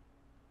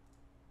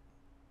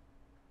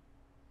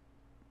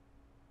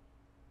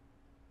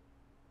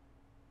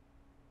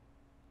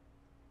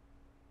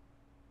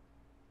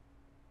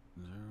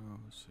 Zero,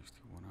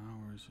 61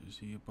 hours. Is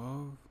he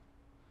above?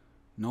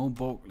 No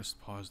bulk. Let's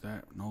pause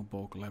that. No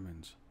bulk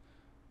lemons.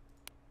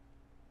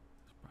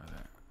 Let's buy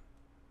that.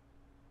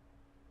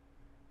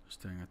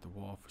 Staring at the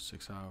wall for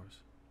 6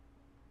 hours.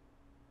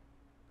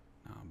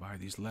 Now buy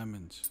these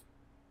lemons.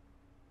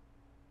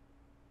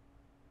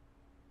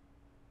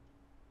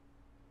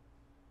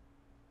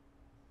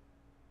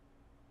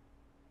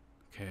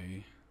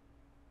 Okay.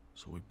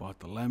 So we bought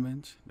the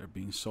lemons. They're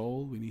being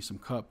sold. We need some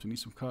cups. We need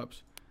some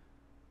cups.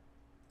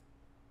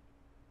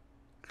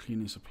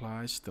 Cleaning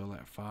supplies still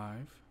at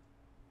 5.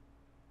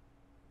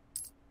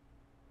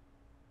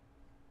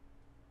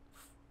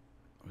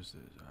 What's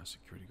this?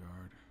 Security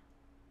guard.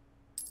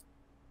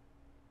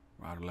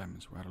 Rider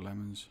lemons. Rider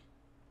lemons.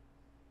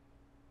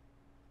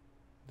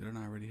 Didn't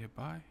I already hit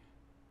buy?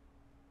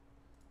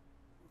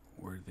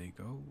 Where did they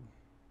go?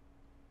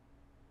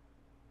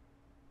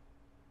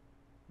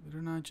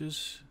 Didn't I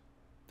just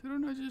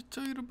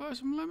tell you to buy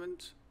some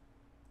lemons?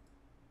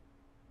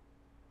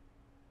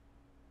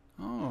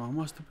 Oh, I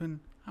must have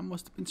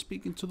been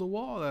speaking to the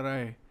wall that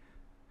I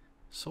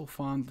so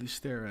fondly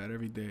stare at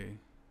every day.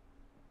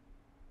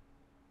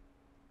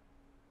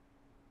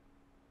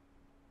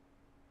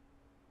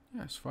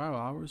 Yes, 5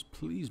 hours.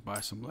 Please buy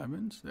some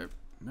lemons. There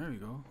we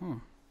go. Huh.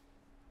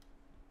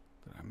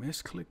 Did I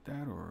misclick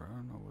that or I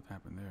don't know what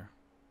happened there.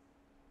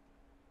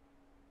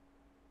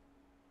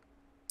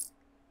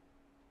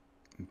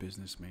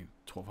 Business made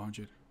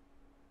 1,200.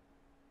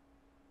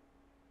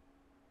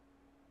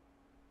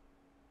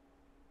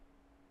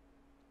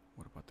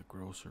 What about the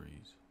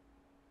groceries?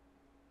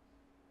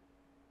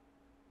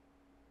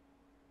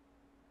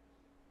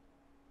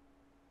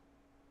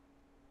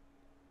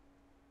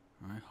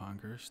 Alright,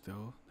 hunger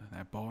still.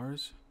 That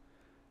bars.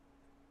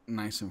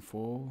 Nice and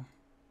full.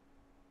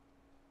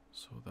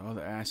 So the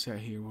other asset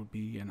here would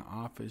be an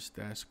office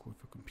desk with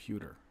a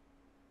computer.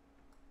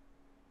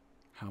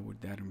 How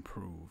would that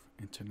improve?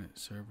 Internet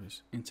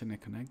service,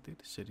 internet connected,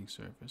 sitting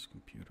service,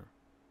 computer.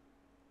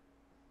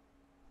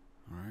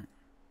 Alright.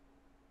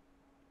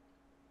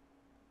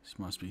 This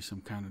must be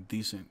some kind of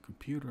decent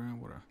computer.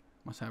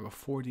 Must have a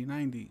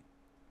 4090.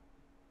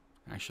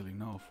 Actually,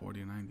 no,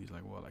 4090 is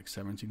like what, like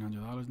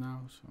 $1,700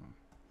 now? So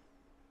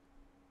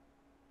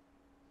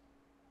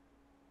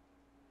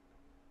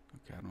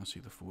okay, I don't see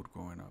the food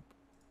going up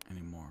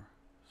anymore.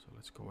 So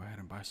let's go ahead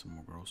and buy some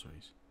more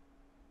groceries.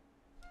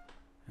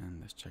 And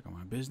let's check on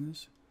my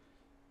business.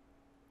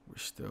 We're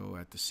still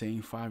at the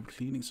same 5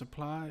 cleaning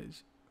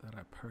supplies that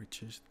I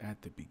purchased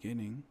at the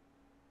beginning.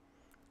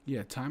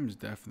 Yeah, time is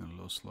definitely a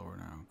little slower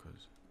now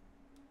because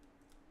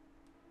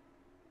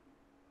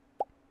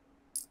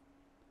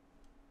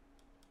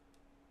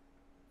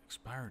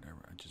expired.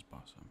 I just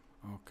bought some.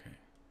 Okay.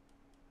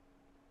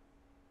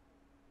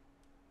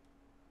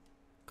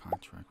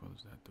 Contract. What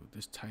does that do?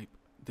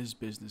 This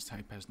business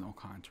type has no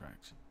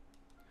contracts.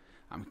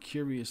 I'm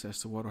curious as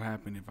to what will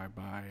happen if I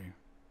buy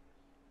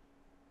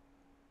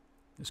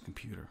this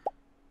computer.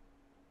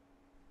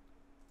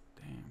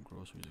 Damn,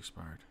 groceries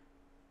expired.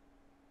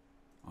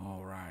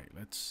 All right,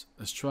 let's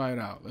try it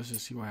out. Let's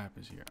just see what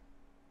happens here.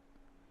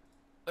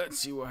 Let's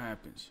see what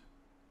happens.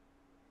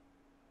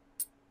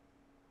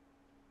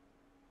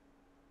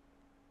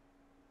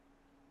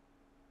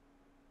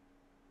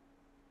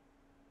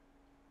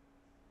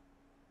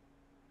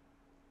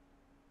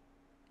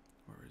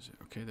 is it?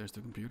 Okay, there's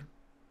the computer.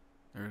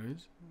 There it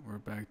is. We're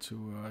back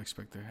to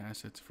expected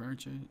assets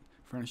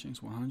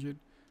furnishings 100.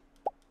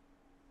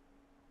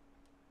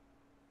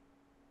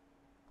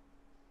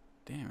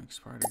 Damn,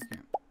 expired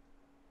again.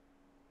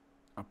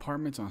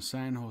 Apartments on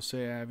San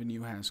Jose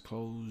Avenue has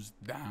closed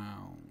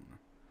down.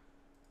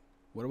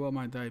 What about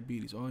my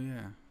diabetes? Oh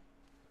yeah,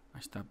 I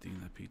stopped eating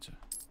that pizza.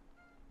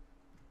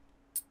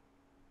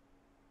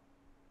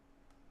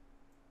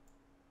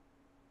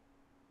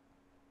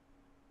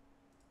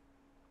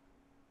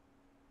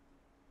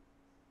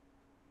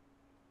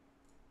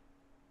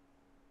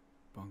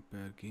 Bunk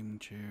bed, gaming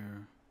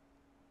chair.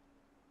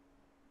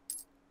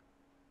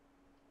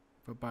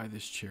 If I buy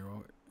this chair,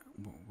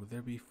 would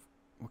there be?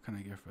 What can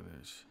I get for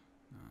this?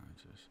 No,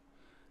 it's just.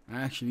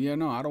 Actually, yeah,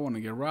 no, I don't want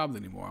to get robbed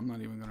anymore. I'm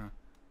not even gonna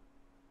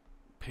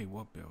pay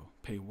what bill?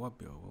 Pay what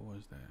bill? What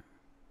was that?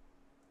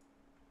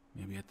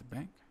 Maybe at the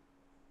bank?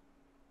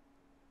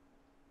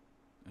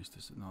 Is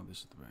this? No, this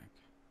is the bank.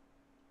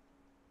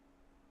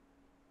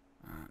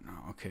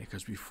 No, okay,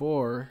 because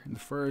before in the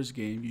first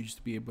game, you used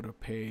to be able to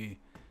pay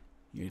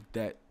your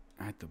debt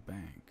at the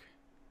bank.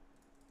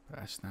 But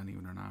that's not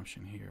even an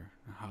option here.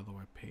 Now, how do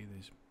I pay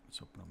this?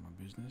 Let's open up my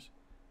business.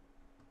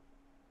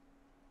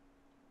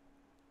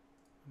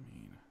 I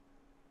mean,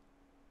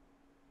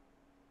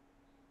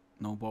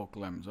 no bulk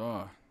lemons.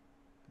 Oh,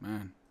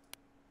 man.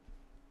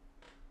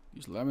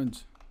 These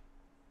lemons.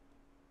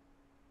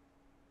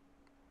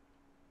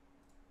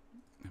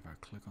 If I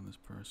click on this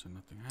person,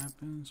 nothing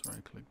happens.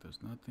 Right click does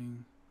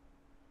nothing.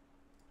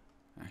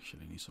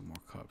 Actually, I need some more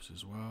cups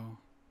as well.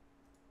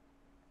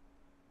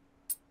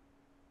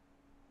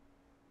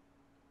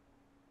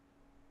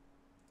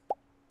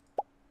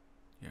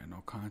 Yeah,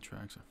 no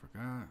contracts. I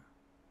forgot.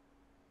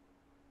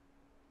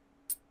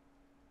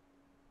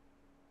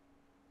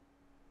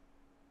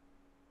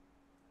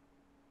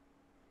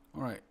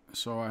 All right,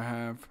 so I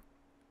have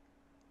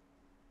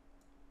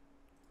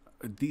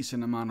a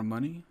decent amount of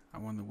money. I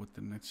wonder what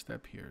the next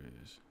step here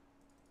is.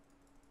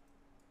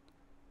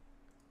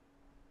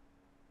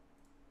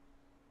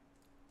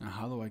 Now,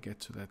 how do I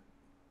get to that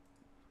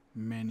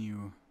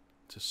menu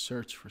to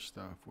search for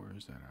stuff? Where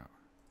is that out?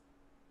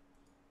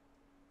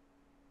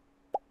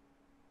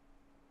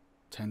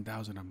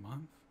 10,000 a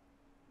month?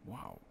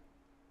 Wow.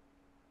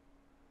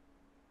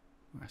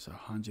 That's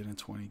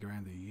 120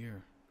 grand a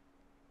year.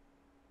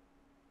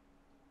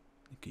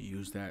 You could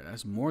use that.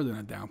 That's more than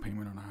a down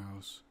payment on a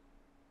house.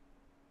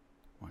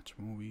 Watch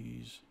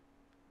movies.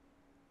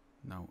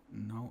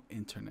 No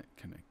internet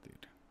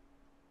connected.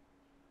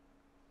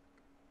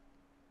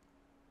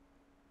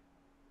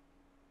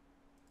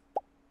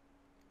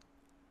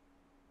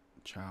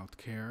 Child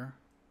care.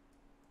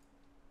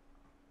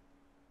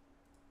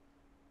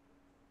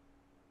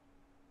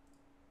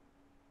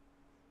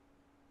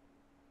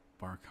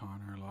 Bar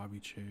counter, lobby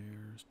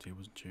chairs,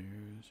 tables and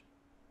chairs.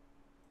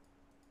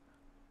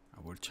 I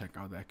would check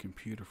out that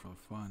computer for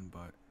fun,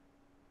 but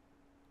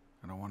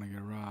I don't want to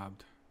get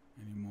robbed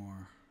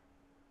anymore.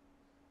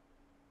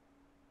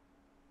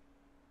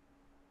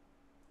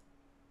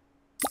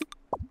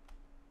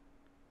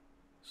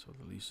 So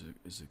the lease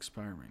is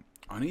expiring.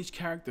 On each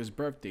character's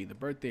birthday, the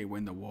birthday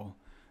window will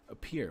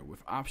appear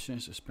with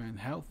options to spend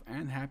health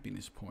and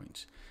happiness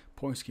points.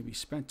 Points can be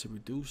spent to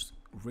reduce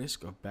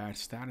risk of bad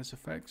status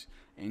effects,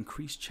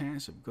 increase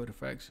chance of good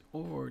effects,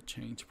 or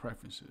change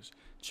preferences.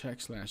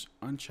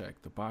 Check/uncheck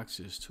the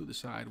boxes to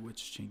decide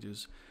which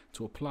changes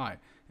to apply.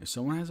 If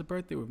someone has a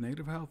birthday with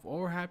negative health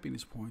or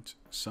happiness points,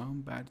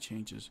 some bad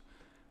changes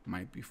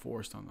might be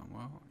forced on them.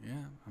 Well,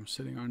 yeah, I'm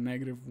sitting on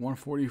negative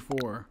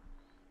 144.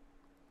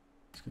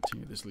 Let's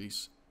continue this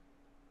lease.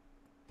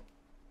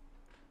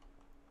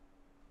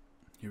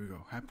 Here we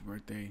go. Happy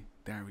birthday,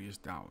 Darius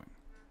Dowling.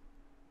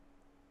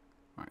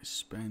 Alright,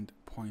 spend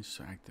points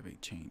to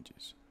activate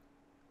changes.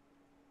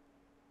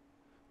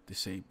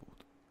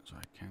 Disabled. So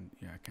I can't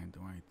do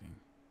anything.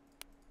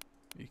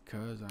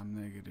 Because I'm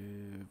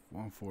negative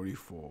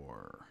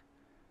 144.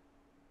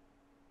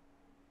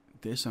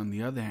 This, on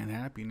the other hand,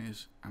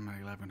 happiness, I'm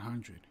at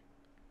 1100.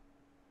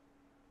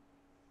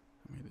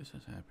 I mean, this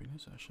is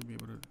happiness. I should be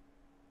able to.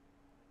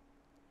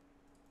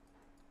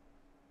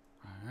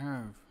 I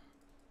have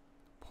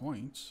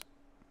points.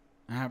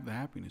 I have the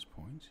happiness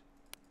points.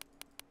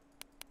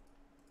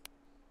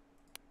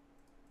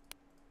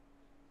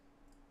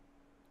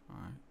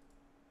 Alright.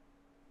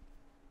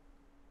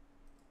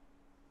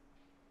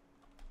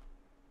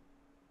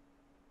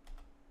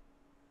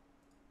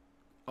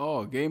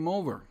 Oh, game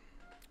over.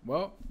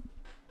 Well,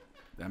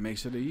 that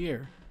makes it a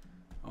year.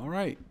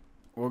 Alright.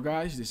 Well,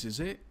 guys, this is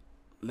it.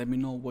 Let me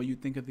know what you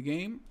think of the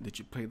game. Did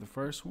you play the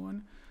first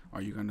one?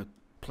 Are you going to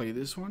play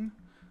this one?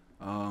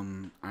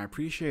 I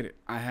appreciate it.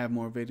 I have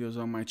more videos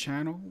on my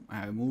channel. I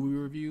have movie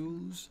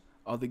reviews,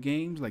 other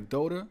games like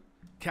Dota,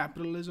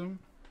 Capitalism.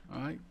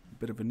 Alright.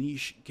 Bit of a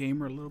niche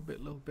gamer, a little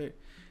bit.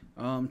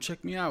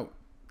 Check me out.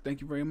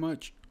 Thank you very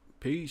much.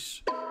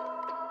 Peace.